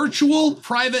a virtual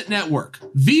private network,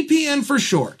 VPN for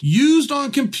short, used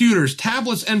on computers,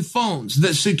 tablets, and phones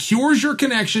that secures your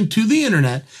connection to the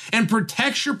internet and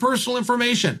protects your personal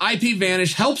information.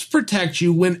 IPVanish helps protect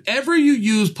you whenever you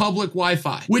use public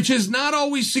Wi-Fi, which is not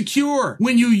always secure.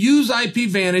 When you use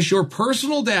IPVanish, your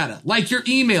personal data, like your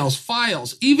emails,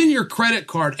 files, even your credit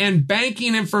card and banking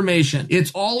information,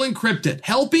 it's all encrypted,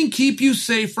 helping keep you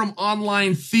safe from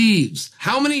online thieves.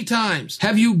 How many times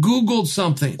have you Googled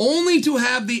something only to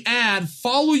have the ad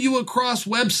follow you across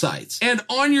websites and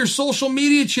on your social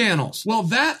media channels? Well,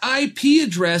 that IP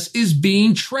address is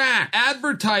being tracked.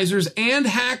 Advertisers and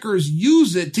hackers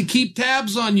use it to keep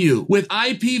tabs on you. With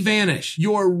IPVanish,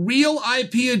 your real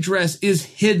IP address is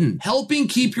hidden, helping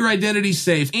keep your identity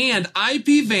safe. And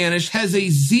IPVanish has a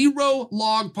zero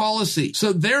log policy,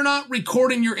 so they're not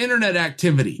recording your internet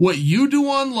activity. What you do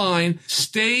online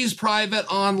stays private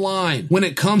online. When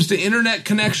it comes to internet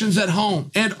connections at home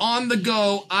and on the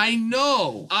go, I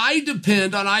know I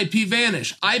depend on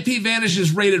IPVanish. IPVanish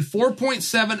is rated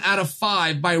 4.7 out of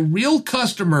 5 by real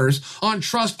customers on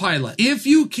Trustpilot. If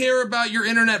you care about your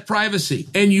internet privacy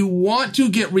and you want to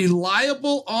get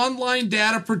reliable online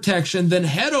data protection, then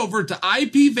head over to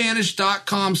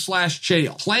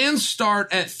ipvanish.com/chael. Plans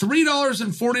start at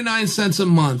 $3.49 a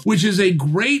month, which is a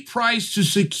great price to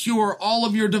secure all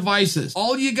of your devices.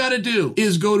 All you got to do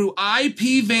is go to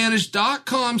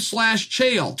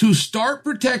ipvanish.com/chael to start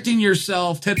protecting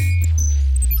yourself today.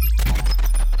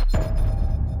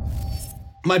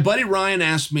 My buddy Ryan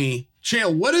asked me,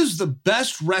 Chael, what is the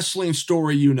best wrestling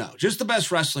story you know? Just the best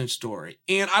wrestling story.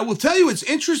 And I will tell you, it's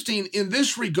interesting in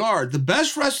this regard. The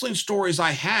best wrestling stories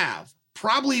I have,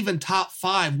 probably even top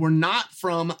 5, were not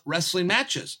from wrestling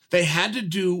matches. They had to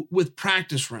do with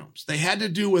practice rooms. They had to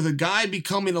do with a guy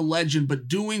becoming a legend, but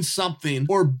doing something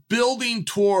or building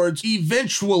towards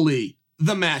eventually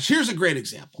the match. Here's a great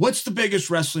example. What's the biggest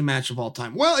wrestling match of all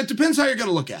time? Well, it depends how you're going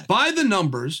to look at it. By the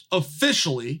numbers,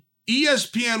 officially,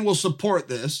 ESPN will support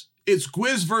this. It's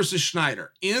Gwiz versus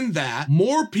Schneider, in that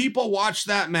more people watch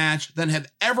that match than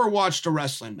have ever watched a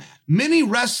wrestling match. Many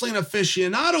wrestling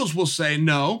aficionados will say,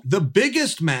 no, the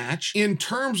biggest match in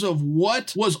terms of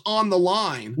what was on the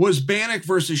line was Bannock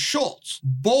versus Schultz.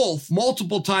 Both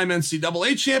multiple-time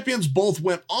NCAA champions, both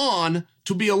went on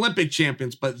to be Olympic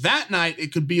champions, but that night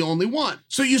it could be only one.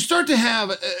 So you start to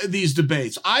have these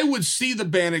debates. I would see the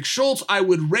Bannock Schultz. I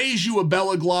would raise you a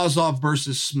Bela Glazov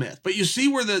versus Smith. But you see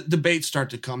where the debates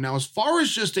start to come. Now, as far as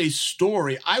just a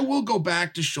story, I will go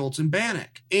back to Schultz and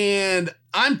Bannock. And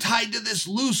I'm tied to this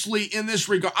loosely in this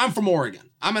regard. I'm from Oregon.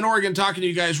 I'm in Oregon talking to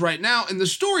you guys right now, and the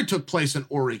story took place in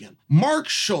Oregon. Mark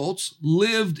Schultz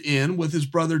lived in, with his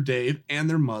brother Dave and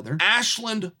their mother,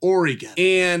 Ashland, Oregon.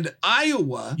 And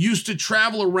Iowa used to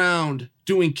travel around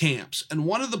doing camps. And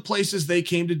one of the places they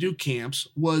came to do camps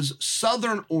was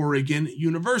Southern Oregon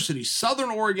University.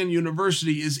 Southern Oregon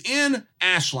University is in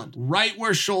Ashland, right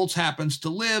where Schultz happens to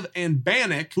live. And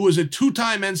Bannock, who was a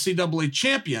 2-time NCAA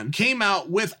champion, came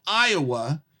out with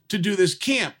Iowa to do this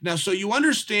camp. Now, so you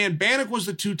understand, Bannock was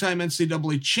the two-time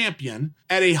NCAA champion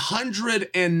at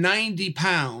 190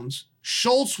 pounds.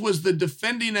 Schultz was the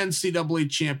defending NCAA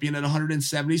champion at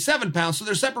 177 pounds, so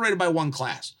they're separated by one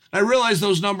class. I realize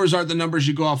those numbers aren't the numbers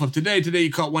you go off of today. Today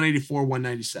you caught 184,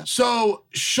 197. So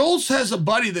Schultz has a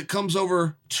buddy that comes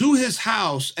over to his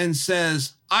house and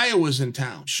says, Iowa's in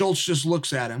town. Schultz just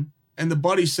looks at him, and the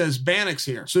buddy says, Bannock's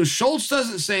here. So Schultz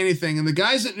doesn't say anything, and the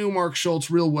guys that knew Mark Schultz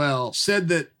real well said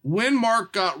that when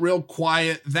Mark got real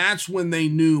quiet, that's when they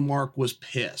knew Mark was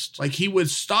pissed. Like, he would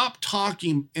stop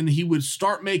talking and he would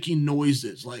start making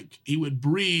noises. Like, he would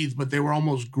breathe, but they were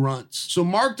almost grunts. So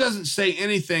Mark doesn't say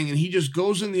anything, and he just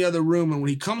goes in the other room, and when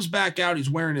he comes back out,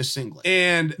 he's wearing his singlet.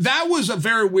 And that was a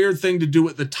very weird thing to do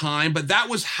at the time, but that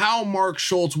was how Mark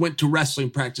Schultz went to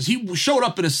wrestling practice. He showed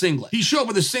up in a singlet. He showed up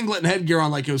with a singlet and headgear on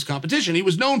like it was competition. He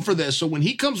was known for this. So when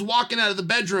he comes walking out of the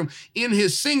bedroom in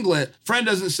his singlet, friend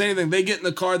doesn't say anything. They get in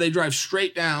the car, they drive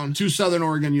straight down to Southern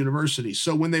Oregon University.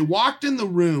 So when they walked in the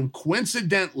room,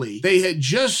 coincidentally, they had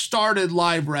just started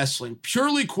live wrestling,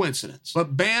 purely coincidence.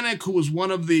 But Bannock, who was one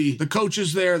of the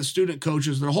coaches there, the student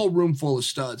coaches, the whole room full of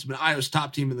studs, I mean, Iowa's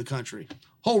top team in the country.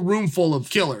 Whole room full of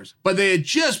killers. But they had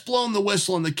just blown the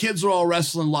whistle and the kids are all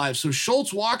wrestling live. So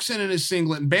Schultz walks in his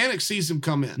singlet and Bannock sees him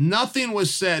come in. Nothing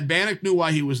was said. Bannock knew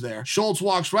why he was there. Schultz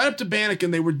walks right up to Bannock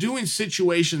and they were doing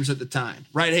situations at the time,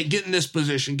 right? Hey, get in this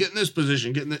position,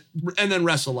 and then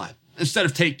wrestle live instead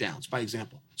of takedowns, by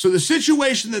example. So the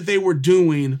situation that they were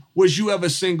doing was you have a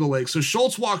single leg. So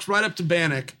Schultz walks right up to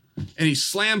Bannock and he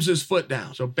slams his foot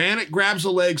down. So Bannock grabs a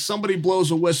leg, somebody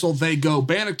blows a whistle, they go.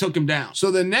 Bannock took him down.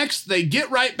 So the next, they get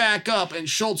right back up and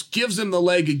Schultz gives him the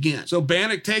leg again. So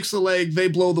Bannock takes the leg, they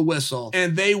blow the whistle,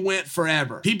 and they went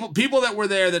forever. People that were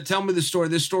there that tell me the story,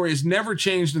 this story has never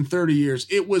changed in 30 years.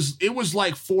 It was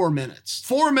like 4 minutes.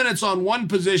 4 minutes on one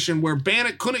position where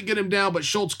Bannock couldn't get him down, but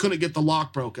Schultz couldn't get the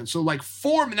lock broken. So like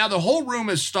now the whole room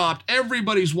has stopped.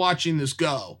 Everybody's watching this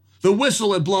go. The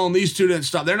whistle had blown. These two didn't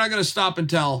stop. They're not going to stop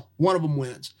until one of them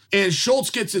wins. And Schultz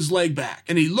gets his leg back.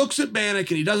 And he looks at Bannock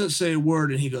and he doesn't say a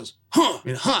word. And he goes,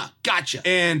 gotcha.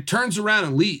 And turns around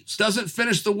and leaves. Doesn't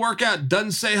finish the workout.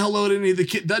 Doesn't say hello to any of the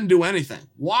kids. Doesn't do anything.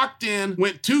 Walked in,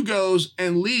 went 2 goes,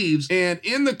 and leaves. And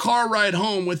in the car ride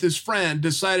home with his friend,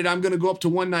 decided I'm going to go up to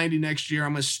 190 next year.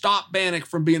 I'm going to stop Bannock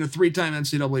from being a 3-time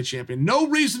NCAA champion. No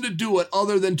reason to do it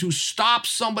other than to stop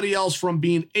somebody else from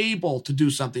being able to do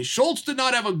something. Schultz did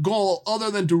not have a goal other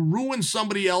than to ruin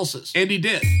somebody else's. And he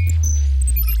did.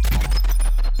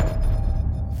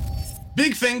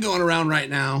 Big thing going around right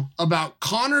now about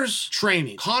Conor's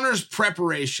training, Conor's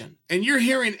preparation. And you're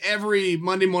hearing every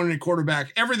Monday morning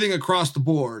quarterback, everything across the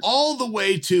board, all the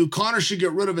way to Conor should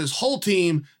get rid of his whole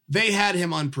team. They had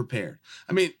him unprepared.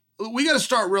 I mean, we got to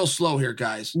start real slow here,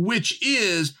 guys, which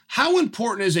is how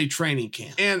important is a training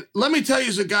camp? And let me tell you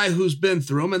as a guy who's been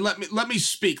through them, and let me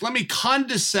speak. Let me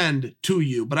condescend to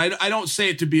you, but I don't say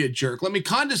it to be a jerk. Let me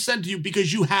condescend to you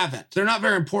because you haven't. They're not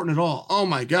very important at all. Oh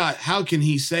my God, how can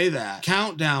he say that?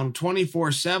 Countdown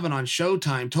 24/7 on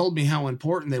Showtime told me how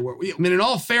important they were. I mean, in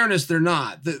all fairness, they're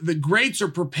not. The greats are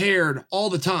prepared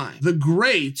all the time. The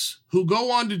greats who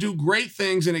go on to do great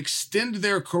things and extend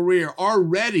their career are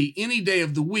ready any day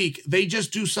of the week. They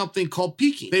just do something called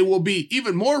peaking. They will be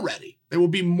even more ready. They will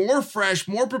be more fresh,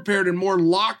 more prepared, and more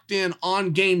locked in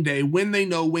on game day when they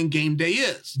know when game day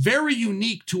is. Very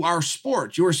unique to our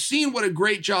sport. You're seeing what a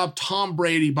great job Tom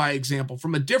Brady, by example,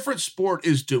 from a different sport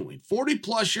is doing. 40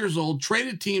 plus years old,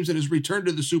 traded teams, and has returned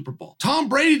to the Super Bowl. Tom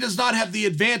Brady does not have the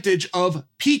advantage of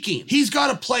peaking. He's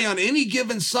got to play on any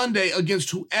given Sunday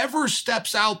against whoever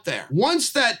steps out there.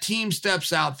 Once that team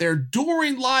steps out there,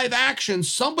 during live action,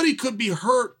 somebody could be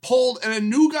hurt, pulled, and a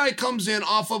new guy comes in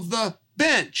off of the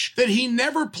bench that he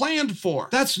never planned for.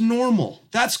 That's normal.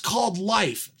 That's called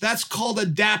life. That's called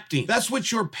adapting. That's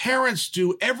what your parents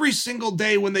do every single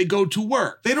day when they go to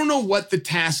work. They don't know what the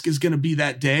task is going to be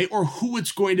that day or who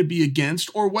it's going to be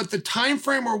against or what the time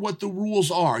frame or what the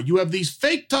rules are. You have these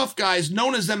fake tough guys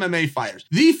known as MMA fighters.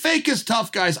 The fakest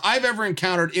tough guys I've ever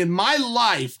encountered in my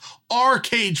life are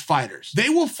cage fighters. They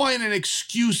will find an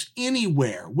excuse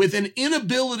anywhere with an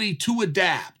inability to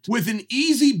adapt, with an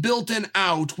easy built-in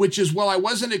out, which is, well, I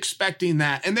wasn't expecting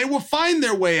that. And they will find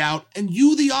their way out, and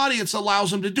you, the audience,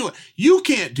 allows them to do it. You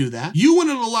can't do that. You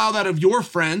wouldn't allow that of your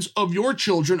friends, of your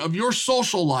children, of your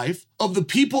social life, of the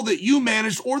people that you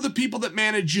managed or the people that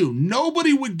manage you.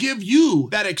 Nobody would give you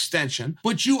that extension,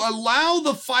 but you allow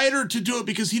the fighter to do it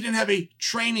because he didn't have a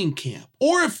training camp.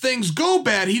 Or if things go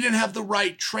bad, he didn't have the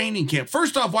right training camp.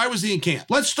 First off, why was he in camp?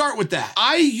 Let's start with that.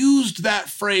 I used that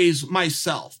phrase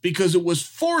myself because it was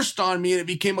forced on me and it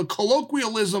became a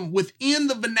colloquialism within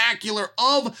the vernacular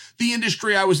of the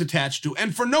industry I was attached to,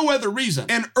 and for no other reason.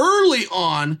 And early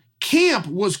on, camp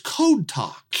was code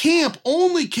talk. Camp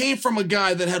only came from a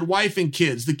guy that had wife and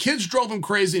kids. The kids drove him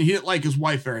crazy and he didn't like his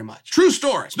wife very much. True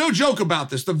story. It's no joke about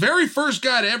this. The very first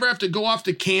guy to ever have to go off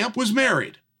to camp was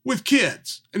married with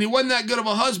kids. And he wasn't that good of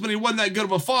a husband. He wasn't that good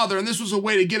of a father. And this was a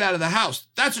way to get out of the house.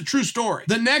 That's a true story.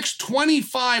 The next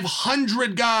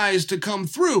 2,500 guys to come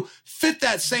through fit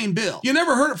that same bill. You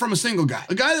never heard it from a single guy.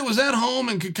 A guy that was at home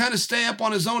and could kind of stay up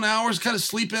on his own hours, kind of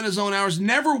sleep in his own hours,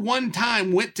 never one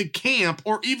time went to camp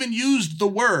or even used the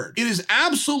word. It is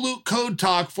absolute code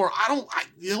talk for,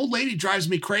 the old lady drives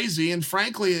me crazy. And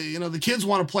frankly, the kids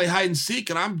want to play hide and seek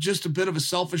and I'm just a bit of a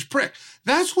selfish prick.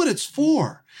 That's what it's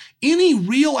for. Any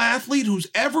real athlete who's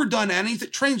ever done anything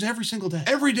trains every single day.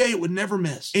 Every day it would never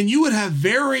miss. And you would have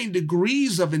varying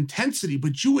degrees of intensity,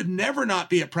 but you would never not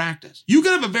be at practice. You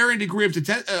could have a varying degree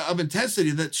of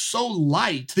intensity that's so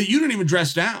light that you didn't even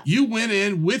dress down. You went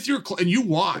in with your and you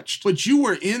watched, but you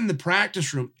were in the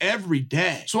practice room every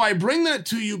day. So I bring that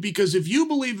to you because if you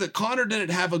believe that Conor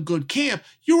didn't have a good camp,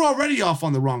 you're already off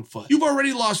on the wrong foot. You've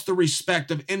already lost the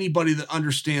respect of anybody that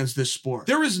understands this sport.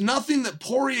 There is nothing that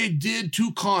Poirier did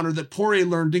to Conor that Poirier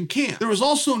learned in camp. There was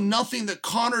also nothing that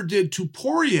Conor did to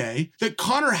Poirier that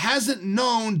Conor hasn't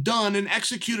known, done, and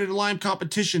executed in live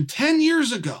competition 10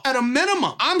 years ago. At a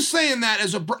minimum, I'm saying that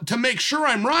to make sure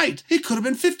I'm right. It could have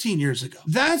been 15 years ago.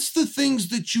 That's the things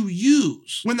that you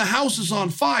use when the house is on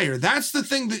fire. That's the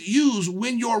thing that you use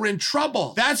when you're in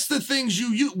trouble. That's the things you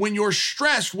use when you're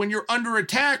stressed, when you're under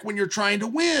attack, when you're trying to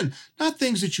win. Not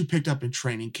things that you picked up in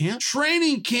training camp.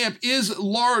 Training camp is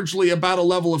largely about a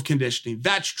level of conditioning.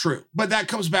 That's true. But that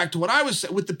comes back to what I was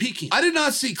saying with the peaking. I did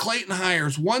not see Clayton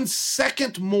Hires 1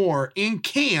 second more in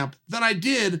camp than I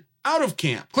did out of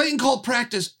camp. Clayton called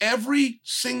practice every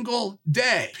single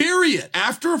day, period.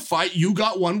 After a fight, you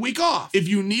got 1 week off. If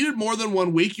you needed more than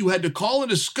 1 week, you had to call and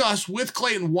discuss with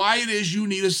Clayton why it is you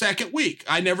need a second week.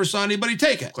 I never saw anybody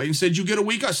take it. Clayton said, you get a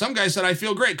week off. Some guy said, I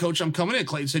feel great, coach, I'm coming in.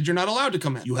 Clayton said, you're not allowed to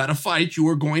come in. You had a fight. You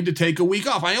were going to take a week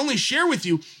off. I only share with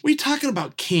you, what are you talking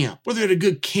about camp? Whether you had a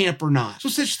good camp or not. So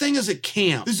such thing as a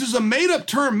camp. This is a made-up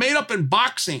term made up in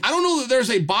boxing. I don't know that there's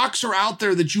a boxer out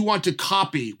there that you want to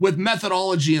copy with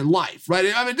methodology and life, right?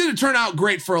 I mean, it didn't turn out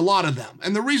great for a lot of them.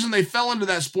 And the reason they fell into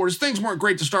that sport is things weren't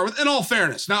great to start with, in all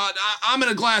fairness. Now, I'm in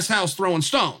a glass house throwing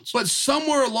stones. But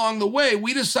somewhere along the way,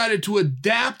 we decided to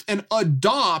adapt and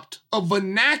adopt a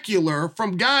vernacular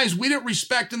from guys we didn't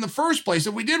respect in the first place.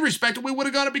 If we did respect it, we would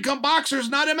have got to become boxers,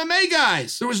 not MMA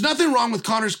guys. There was nothing wrong with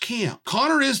Conor's camp.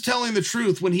 Conor is telling the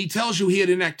truth when he tells you he had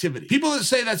inactivity. People that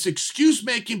say that's excuse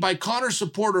making by Conor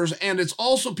supporters, and it's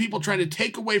also people trying to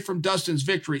take away from Dustin's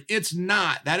victory. It's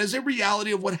not. That is a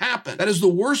reality of what happened. That is the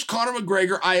worst Conor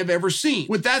McGregor I have ever seen.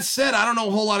 With that said, I don't know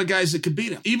a whole lot of guys that could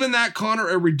beat him. Even that Conor,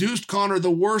 a reduced Conor, the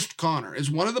worst Conor,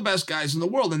 is one of the best guys in the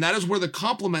world, and that is where the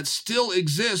compliment still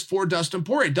exists for Dustin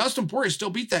Poirier. Dustin Poirier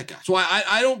still beat that guy. So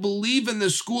I don't believe in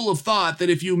this school of thought that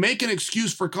if you make an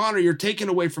excuse for Conor, you're taking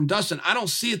away from Dustin. I don't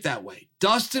see it that way.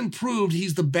 Dustin proved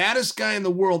he's the baddest guy in the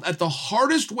world at the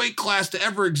hardest weight class to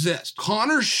ever exist.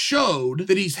 Conor showed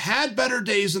that he's had better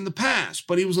days in the past,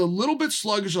 but he was a little bit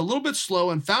sluggish, a little bit slow,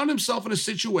 and found himself in a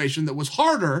situation that was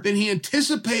harder than he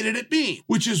anticipated it being,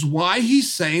 which is why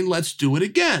he's saying, let's do it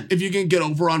again. If you can get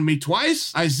over on me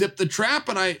twice, I zip the trap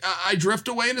and I drift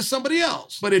away into somebody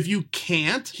else. But if you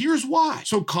can't, here's why.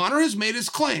 So Conor has made his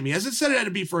claim. He hasn't said it had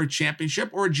to be for a championship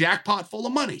or a jackpot full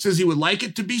of money. He says he would like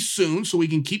it to be soon so he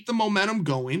can keep the momentum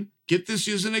going, get this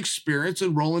as an experience,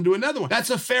 and roll into another one. That's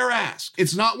a fair ask.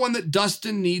 It's not one that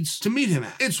Dustin needs to meet him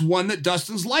at. It's one that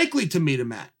Dustin's likely to meet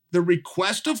him at. The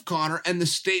request of Conor and the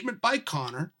statement by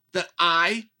Conor that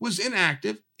I was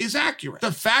inactive is accurate.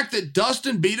 The fact that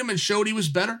Dustin beat him and showed he was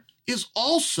better is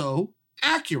also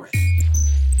accurate.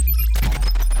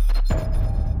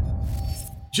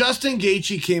 Justin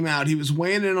Gaethje came out. He was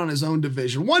weighing in on his own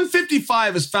division.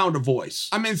 155 has found a voice.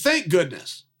 I mean, thank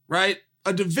goodness, right?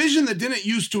 A division that didn't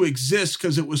used to exist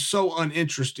because it was so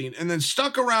uninteresting and then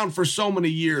stuck around for so many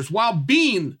years while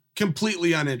being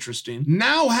completely uninteresting,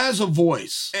 now has a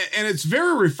voice. And it's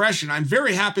very refreshing. I'm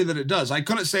very happy that it does. I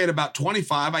couldn't say it about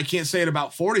 25. I can't say it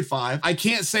about 45. I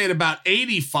can't say it about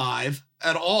 85.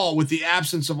 at all with the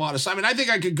absence of Adesanya. I mean, I think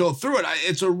I could go through it.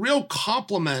 It's a real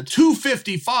compliment to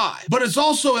 55, but it's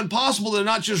also impossible to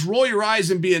not just roll your eyes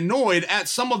and be annoyed at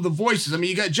some of the voices. I mean,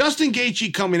 you got Justin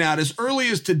Gaethje coming out as early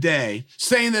as today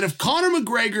saying that if Conor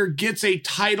McGregor gets a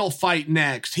title fight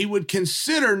next, he would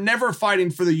consider never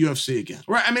fighting for the UFC again.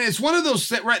 Right? I mean, it's one of those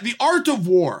things, right? The art of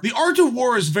war. The art of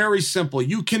war is very simple.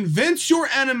 You convince your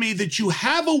enemy that you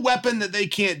have a weapon that they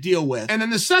can't deal with. And in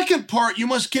the second part, you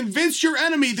must convince your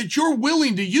enemy that you're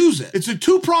willing to use it. It's a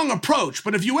two-prong approach,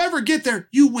 but if you ever get there,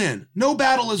 you win. No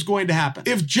battle is going to happen.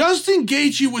 If Justin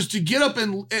Gaethje was to get up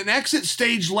and exit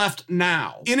stage left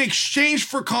now, in exchange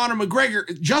for Conor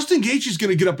McGregor, Justin Gaethje is going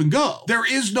to get up and go. There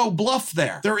is no bluff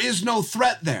there. There is no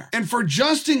threat there. And for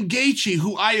Justin Gaethje,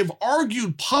 who I have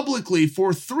argued publicly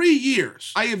for 3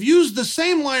 years, I have used the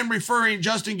same line referring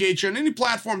Justin Gaethje on any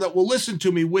platform that will listen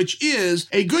to me, which is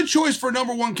a good choice for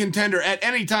number one contender at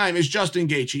any time is Justin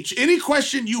Gaethje. Any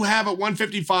question you have at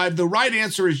 155, the right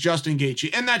answer is Justin Gaethje.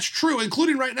 And that's true,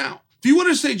 including right now. If you want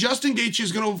to say Justin Gaethje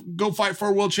is going to go fight for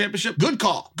a world championship, good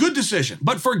call, good decision.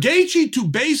 But for Gaethje to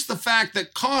base the fact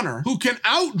that Conor, who can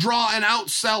outdraw and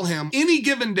outsell him any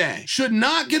given day, should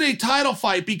not get a title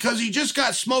fight because he just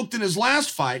got smoked in his last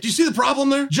fight. Do you see the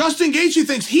problem there? Justin Gaethje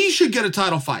thinks he should get a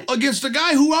title fight against a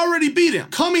guy who already beat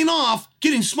him, coming off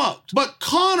getting smoked. But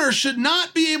Conor should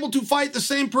not be able to fight the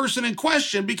same person in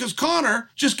question because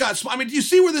Conor just got smoked. I mean, do you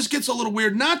see where this gets a little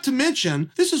weird? Not to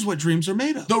mention, this is what dreams are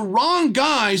made of. The wrong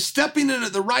guy stepping in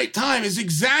at the right time is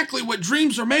exactly what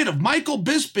dreams are made of. Michael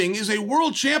Bisping is a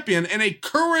world champion and a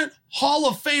current Hall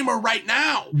of Famer right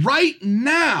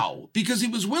now, because he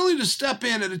was willing to step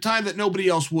in at a time that nobody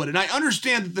else would. And I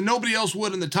understand that the nobody else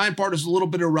would and the time part is a little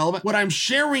bit irrelevant. What I'm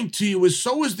sharing to you is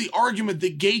so is the argument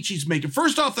that Gaethje's making.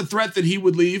 First off, the threat that he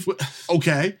would leave.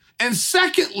 Okay. And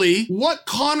secondly, what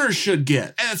Conor should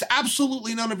get. And it's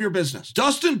absolutely none of your business.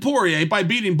 Dustin Poirier, by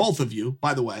beating both of you,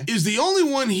 by the way, is the only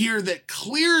one here that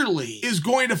clearly is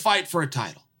going to fight for a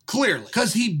title. Clearly,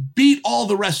 because he beat all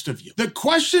the rest of you. The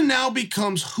question now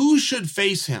becomes who should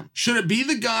face him? Should it be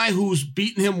the guy who's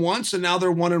beaten him once and now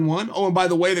they're 1-1? Oh, and by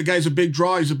the way, the guy's a big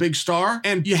draw. He's a big star.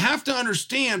 And you have to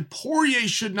understand Poirier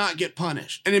should not get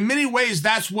punished. And in many ways,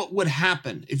 that's what would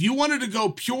happen. If you wanted to go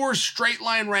pure straight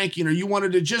line ranking, or you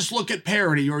wanted to just look at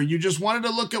parity, or you just wanted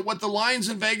to look at what the lines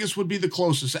in Vegas would be the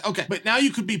closest. Okay, but now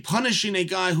you could be punishing a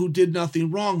guy who did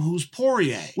nothing wrong, who's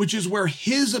Poirier, which is where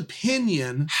his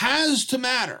opinion has to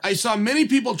matter. I saw many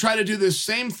people try to do this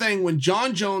same thing when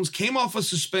John Jones came off a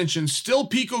suspension, still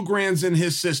pico grands in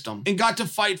his system, and got to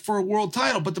fight for a world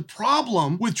title. But the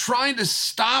problem with trying to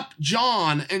stop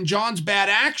John and John's bad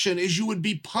action is you would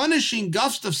be punishing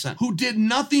Gustafsson, who did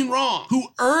nothing wrong, who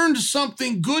earned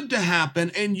something good to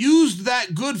happen and used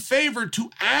that good favor to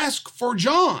ask for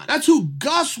John. That's who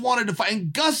Gus wanted to fight,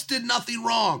 and Gus did nothing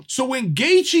wrong. So when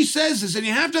Gaethje says this, and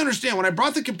you have to understand, when I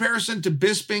brought the comparison to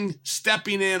Bisping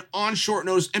stepping in on short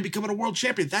notice and becoming a world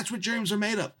champion, that's what dreams are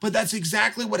made of. But that's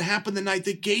exactly what happened the night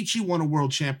that Gaethje won a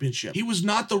world championship. He was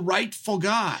not the rightful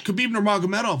guy. Khabib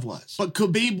Nurmagomedov was. But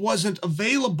Khabib wasn't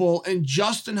available, and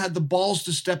Justin had the balls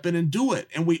to step in and do it.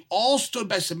 And we all stood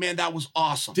by and said, man, that was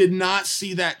awesome. Did not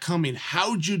see that coming.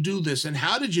 How'd you do this? And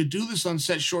how did you do this on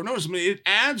such short notice? I mean, it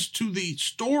adds to the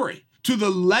story, to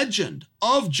the legend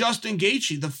of Justin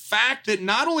Gaethje. The fact that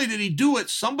not only did he do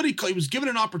it, he was given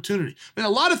an opportunity. I mean,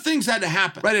 a lot of things had to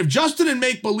happen, right? If Justin in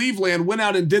Make-Believe Land went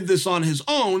out and did this on his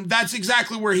own, that's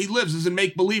exactly where he lives, is in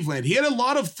Make-Believe Land. He had a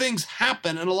lot of things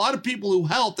happen and a lot of people who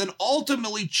helped and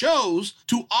ultimately chose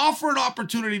to offer an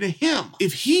opportunity to him.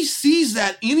 If he sees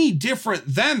that any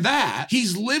different than that,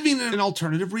 he's living in an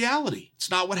alternative reality.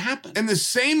 It's not what happened. And the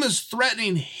same as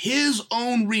threatening his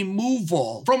own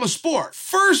removal from a sport.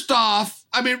 First off,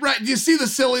 I mean, right, do you see the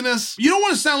silliness? You don't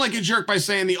want to sound like a jerk by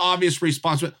saying the obvious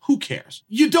response, but who cares?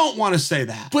 You don't want to say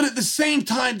that. But at the same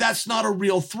time, that's not a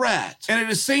real threat. And at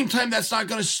the same time, that's not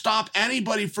going to stop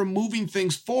anybody from moving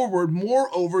things forward.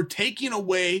 Moreover, taking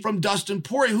away from Dustin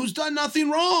Poirier, who's done nothing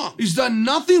wrong. He's done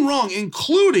nothing wrong,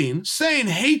 including saying,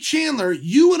 hey, Chandler,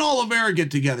 you and Oliveira get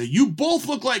together. You both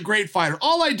look like great fighters.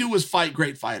 All I do is fight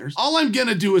great fighters. All I'm going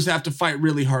to do is have to fight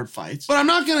really hard fights. But I'm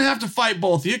not going to have to fight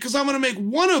both of you because I'm going to make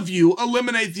one of you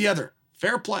eliminate the other.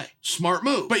 Fair play. Smart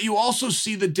move. But you also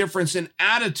see the difference in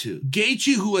attitude.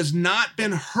 Gaethje, who has not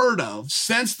been heard of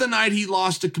since the night he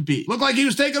lost to Khabib, looked like he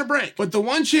was taking a break. But the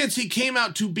one chance he came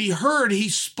out to be heard, he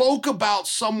spoke about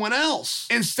someone else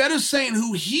instead of saying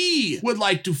who he would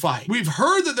like to fight. We've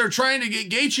heard that they're trying to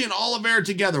get Gaethje and Oliveira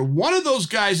together. One of those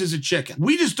guys is a chicken.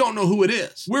 We just don't know who it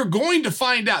is. We're going to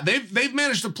find out. They've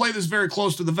managed to play this very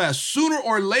close to the vest. Sooner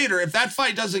or later, if that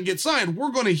fight doesn't get signed,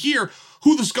 we're going to hear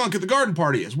who the skunk at the garden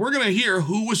party is. We're going to hear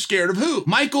who was scared of who.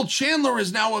 Michael Chandler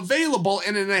is now available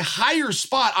and in a higher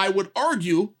spot, I would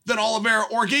argue, than Oliveira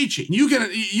or Gaethje.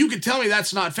 You can tell me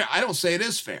that's not fair. I don't say it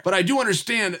is fair, but I do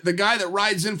understand the guy that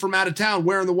rides in from out of town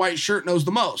wearing the white shirt knows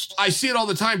the most. I see it all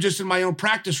the time just in my own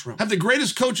practice room. Have the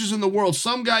greatest coaches in the world.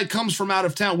 Some guy comes from out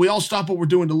of town. We all stop what we're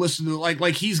doing to listen to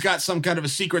like he's got some kind of a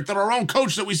secret that our own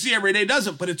coach that we see every day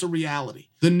doesn't, but it's a reality.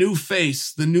 The new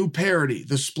face, the new parody,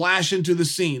 the splash into the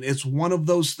scene. It's one of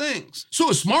those things. So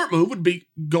a smart move would be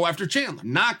go after Chandler,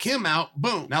 knock him out,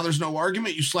 boom. Now there's no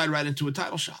argument. You slide right into a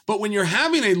title shot. But when you're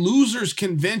having a losers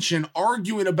convention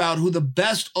arguing about who the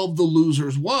best of the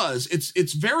losers was,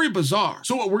 it's very bizarre.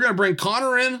 So what, we're going to bring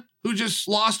Conor in, who just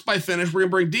lost by finish. We're going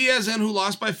to bring Diaz in, who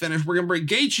lost by finish. We're going to bring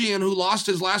Gaethje in, who lost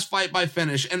his last fight by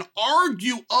finish, and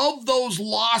argue of those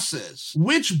losses,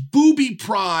 which booby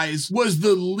prize was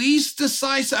the least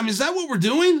decisive. I mean, is that what we're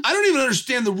doing? I don't even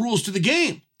understand the rules to the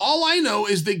game. All I know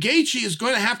is that Gaethje is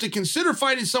going to have to consider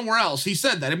fighting somewhere else. He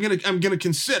said that. I'm gonna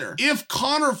consider. If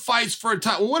Conor fights for a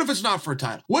title, well, what if it's not for a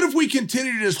title? What if we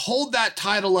continue to just hold that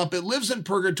title up? It lives in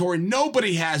purgatory.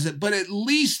 Nobody has it, but at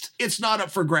least it's not up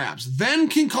for grabs. Then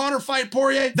can Conor fight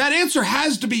Poirier? That answer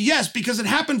has to be yes, because it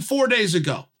happened 4 days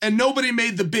ago. And nobody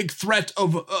made the big threat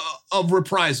of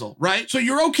reprisal, right? So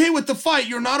you're okay with the fight.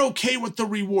 You're not okay with the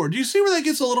reward. Do you see where that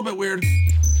gets a little bit weird?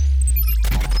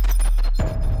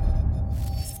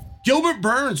 Gilbert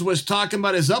Burns was talking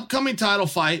about his upcoming title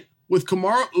fight with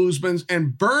Kamaru Usman,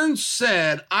 and Burns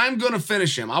said, I'm going to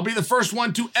finish him. I'll be the first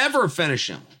one to ever finish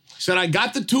him. He said, I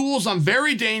got the tools. I'm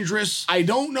very dangerous. I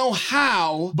don't know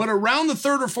how, but around the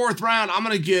third or fourth round, I'm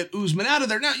going to get Usman out of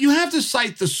there. Now, you have to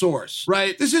cite the source,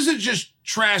 right? This isn't just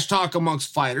trash talk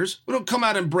amongst fighters. We don't come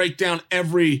out and break down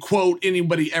every quote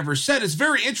anybody ever said. It's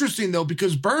very interesting, though,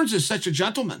 because Burns is such a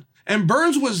gentleman. And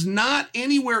Burns was not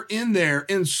anywhere in there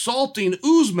insulting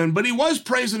Usman, but he was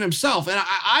praising himself. And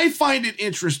I find it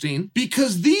interesting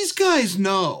because these guys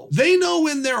know. They know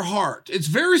in their heart. It's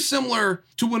very similar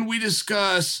to when we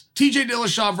discuss TJ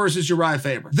Dillashaw versus Uriah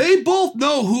Faber. They both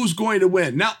know who's going to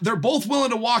win. Now, they're both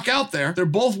willing to walk out there. They're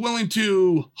both willing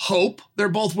to hope. They're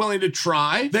both willing to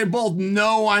try. They both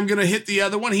know I'm going to hit the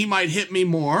other one. He might hit me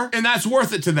more. And that's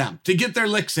worth it to them to get their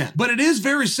licks in. But it is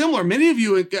very similar. Many of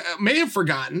you may have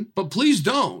forgotten, but please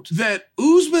don't, that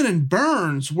Usman and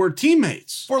Burns were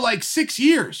teammates for like 6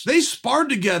 years. They sparred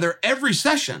together every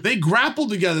session. They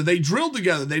grappled together. They drilled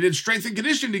together. They did strength and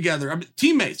conditioning together. I mean,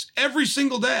 teammates every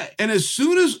single day. And as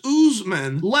soon as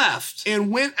Usman left and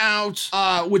went out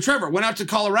with Trevor, went out to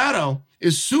Colorado,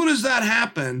 as soon as that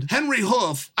happened, Henry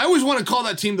Hoof, I always want to call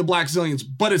that team the Black Zillions,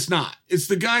 but it's not. It's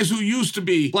the guys who used to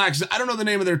be Black I don't know the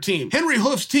name of their team. Henry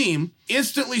Hoof's team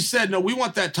instantly said, no, we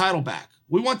want that title back.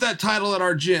 We want that title at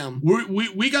our gym.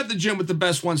 We got the gym with the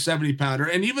best 170-pounder.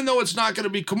 And even though it's not going to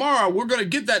be Kamaru, we're going to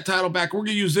get that title back. We're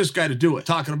going to use this guy to do it.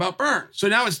 Talking about Burns. So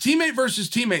now it's teammate versus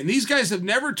teammate. And these guys have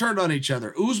never turned on each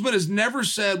other. Usman has never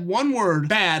said one word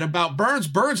bad about Burns.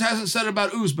 Burns hasn't said it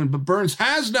about Usman. But Burns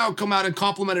has now come out and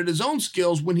complimented his own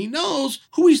skills when he knows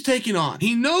who he's taking on.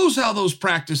 He knows how those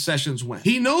practice sessions went.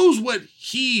 He knows what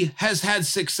he has had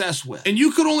success with. And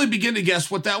you could only begin to guess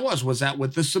what that was. Was that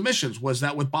with the submissions? Was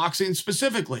that with boxing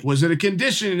specifically? Was it a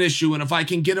conditioning issue? And if I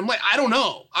can get him late, I don't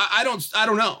know. I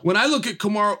don't know. When I look at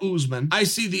Kamaru Usman, I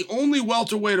see the only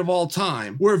welterweight of all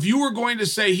time where if you were going to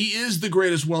say he is the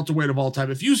greatest welterweight of all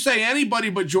time, if you say anybody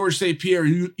but Georges St. Pierre,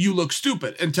 you look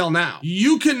stupid until now.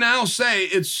 You can now say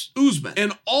it's Usman.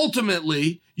 And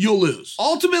ultimately, you'll lose.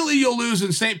 Ultimately, you'll lose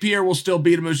and St. Pierre will still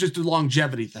beat him. It was just a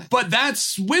longevity thing. But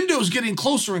that's window's getting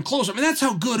closer and closer. I mean, that's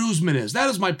how good Usman is. That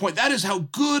is my point. That is how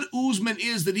good Usman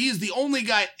is, that he is the only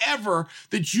guy ever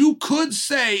that you could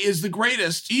say is the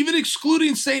greatest, even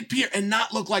excluding St. Pierre, and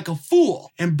not look like a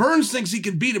fool. And Burns thinks he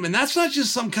can beat him. And that's not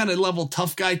just some kind of level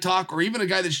tough guy talk or even a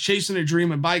guy that's chasing a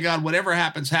dream and by God, whatever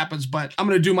happens, happens, but I'm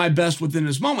going to do my best within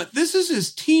this moment. This is his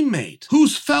teammate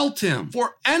who's felt him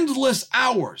for endless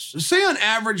hours. Say on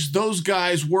average, those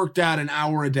guys worked out an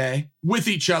hour a day with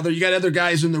each other. You got other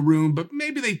guys in the room, but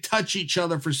maybe they touch each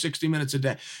other for 60 minutes a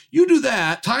day. You do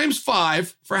that times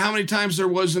 5 for how many times there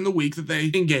was in the week that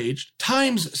they engaged,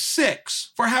 times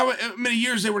 6 for how many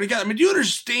years they were together. I mean, do you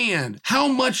understand how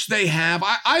much they have?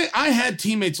 I had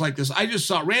teammates like this. I just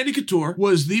saw Randy Couture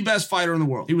was the best fighter in the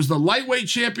world. He was the lightweight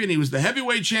champion. He was the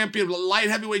heavyweight champion, light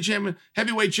heavyweight champion,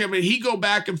 heavyweight champion. He'd go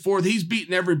back and forth. He's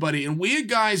beating everybody. And we had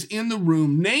guys in the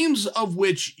room, names of which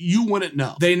which you wouldn't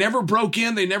know. They never broke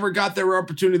in. They never got their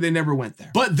opportunity. They never went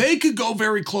there. But they could go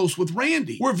very close with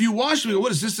Randy. Where if you watch me,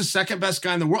 what is this, the second best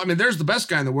guy in the world? I mean, there's the best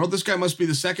guy in the world. This guy must be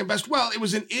the second best. Well, it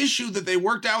was an issue that they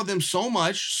worked out with him so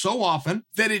much, so often,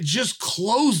 that it just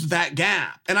closed that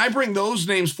gap. And I bring those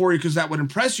names for you because that would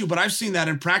impress you, but I've seen that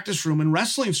in practice room and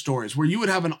wrestling stories where you would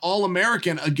have an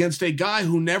All-American against a guy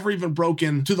who never even broke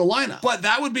into the lineup. But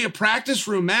that would be a practice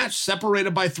room match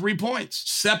separated by 3 points,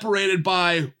 separated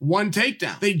by 1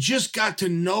 takedown. They just got to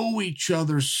know each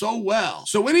other so well.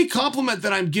 So any compliment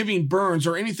that I'm giving Burns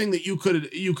or anything that you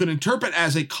could interpret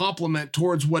as a compliment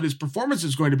towards what his performance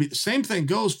is going to be, the same thing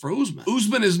goes for Usman.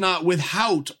 Usman is not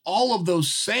without all of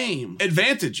those same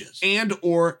advantages and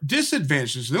or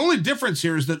disadvantages. The only difference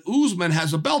here is that Usman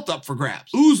has a belt up for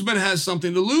grabs. Usman has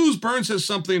something to lose. Burns has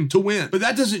something to win. But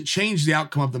that doesn't change the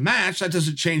outcome of the match. That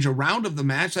doesn't change a round of the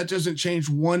match. That doesn't change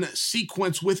one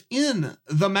sequence within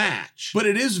the match. But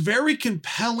it is very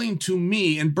compelling to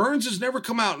me, and Burns has never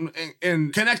come out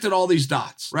and connected all these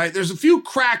dots, right? There's a few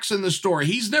cracks in the story.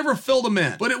 He's never filled them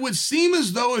in. But it would seem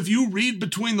as though if you read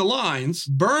between the lines,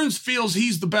 Burns feels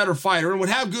he's the better fighter and would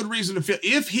have good reason to feel.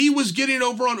 If he was getting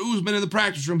over on Usman in the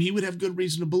practice room, he would have good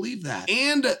reason to believe that.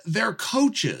 And their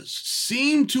coaches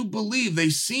seem to believe, they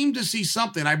seem to see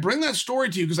something. I bring that story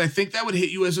to you because I think that would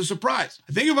hit you as a surprise.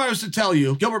 I think if I was to tell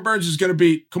you Gilbert Burns is going to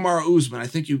beat Kamaru Usman, I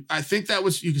think that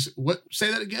was, you could say, what,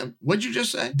 say that again? What'd you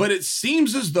just say? But it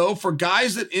seems as though for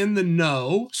guys that in the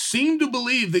know seem to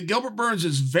believe that Gilbert Burns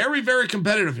is very, very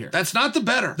competitive here. That's not the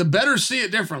better. The bettors see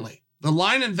it differently. The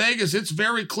line in Vegas, it's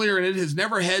very clear, and it has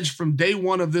never hedged from day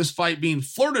one of this fight being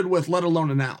flirted with, let alone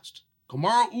announced.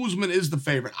 Kamaru Usman is the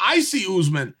favorite. I see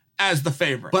Usman as the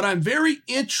favorite, but I'm very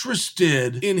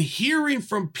interested in hearing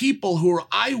from people who are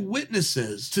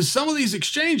eyewitnesses to some of these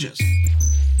exchanges.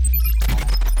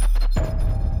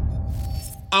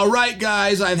 All right,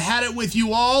 guys, I've had it with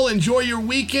you all. Enjoy your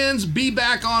weekends. Be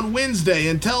back on Wednesday.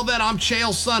 Until then, I'm Chael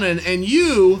Sonnen, and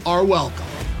you are welcome.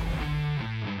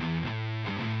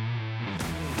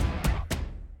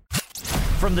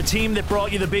 From the team that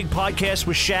brought you the big podcast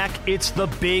with Shaq, it's the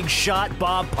Big Shot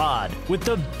Bob Pod with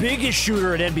the biggest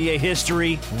shooter in NBA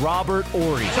history, Robert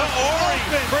Horry. To Horry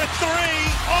for 3.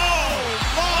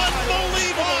 Oh,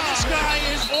 unbelievable. This guy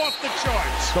is off the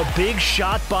charts. The Big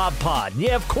Shot Bob Pod.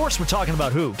 Yeah, of course we're talking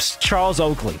about hoops. Charles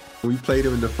Oakley. We played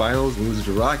him in the finals, we was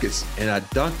the Rockets, and I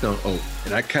dunked on Oak,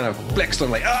 and I kind of flexed on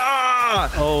like,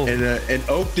 Oh. And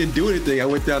Oak didn't do anything. I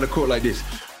went down the court like this.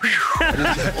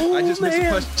 I just missed a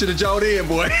punch to the jaw in,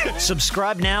 boy.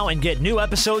 Subscribe now and get new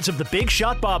episodes of the Big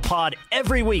Shot Bob Pod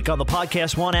every week on the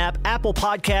Podcast One app, Apple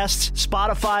Podcasts,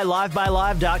 Spotify,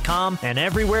 LiveByLive.com, and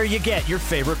everywhere you get your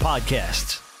favorite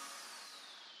podcasts.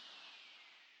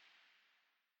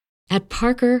 At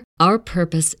Parker, our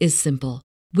purpose is simple.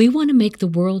 We want to make the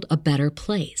world a better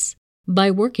place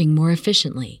by working more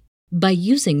efficiently, by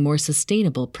using more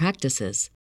sustainable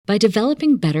practices, by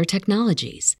developing better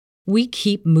technologies. We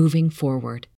keep moving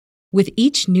forward. With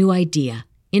each new idea,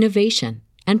 innovation,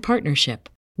 and partnership,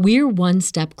 we're one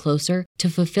step closer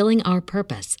to fulfilling our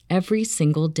purpose every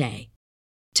single day.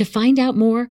 To find out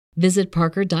more, visit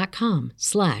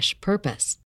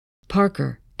parker.com/purpose.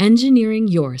 Parker, engineering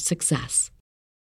your success.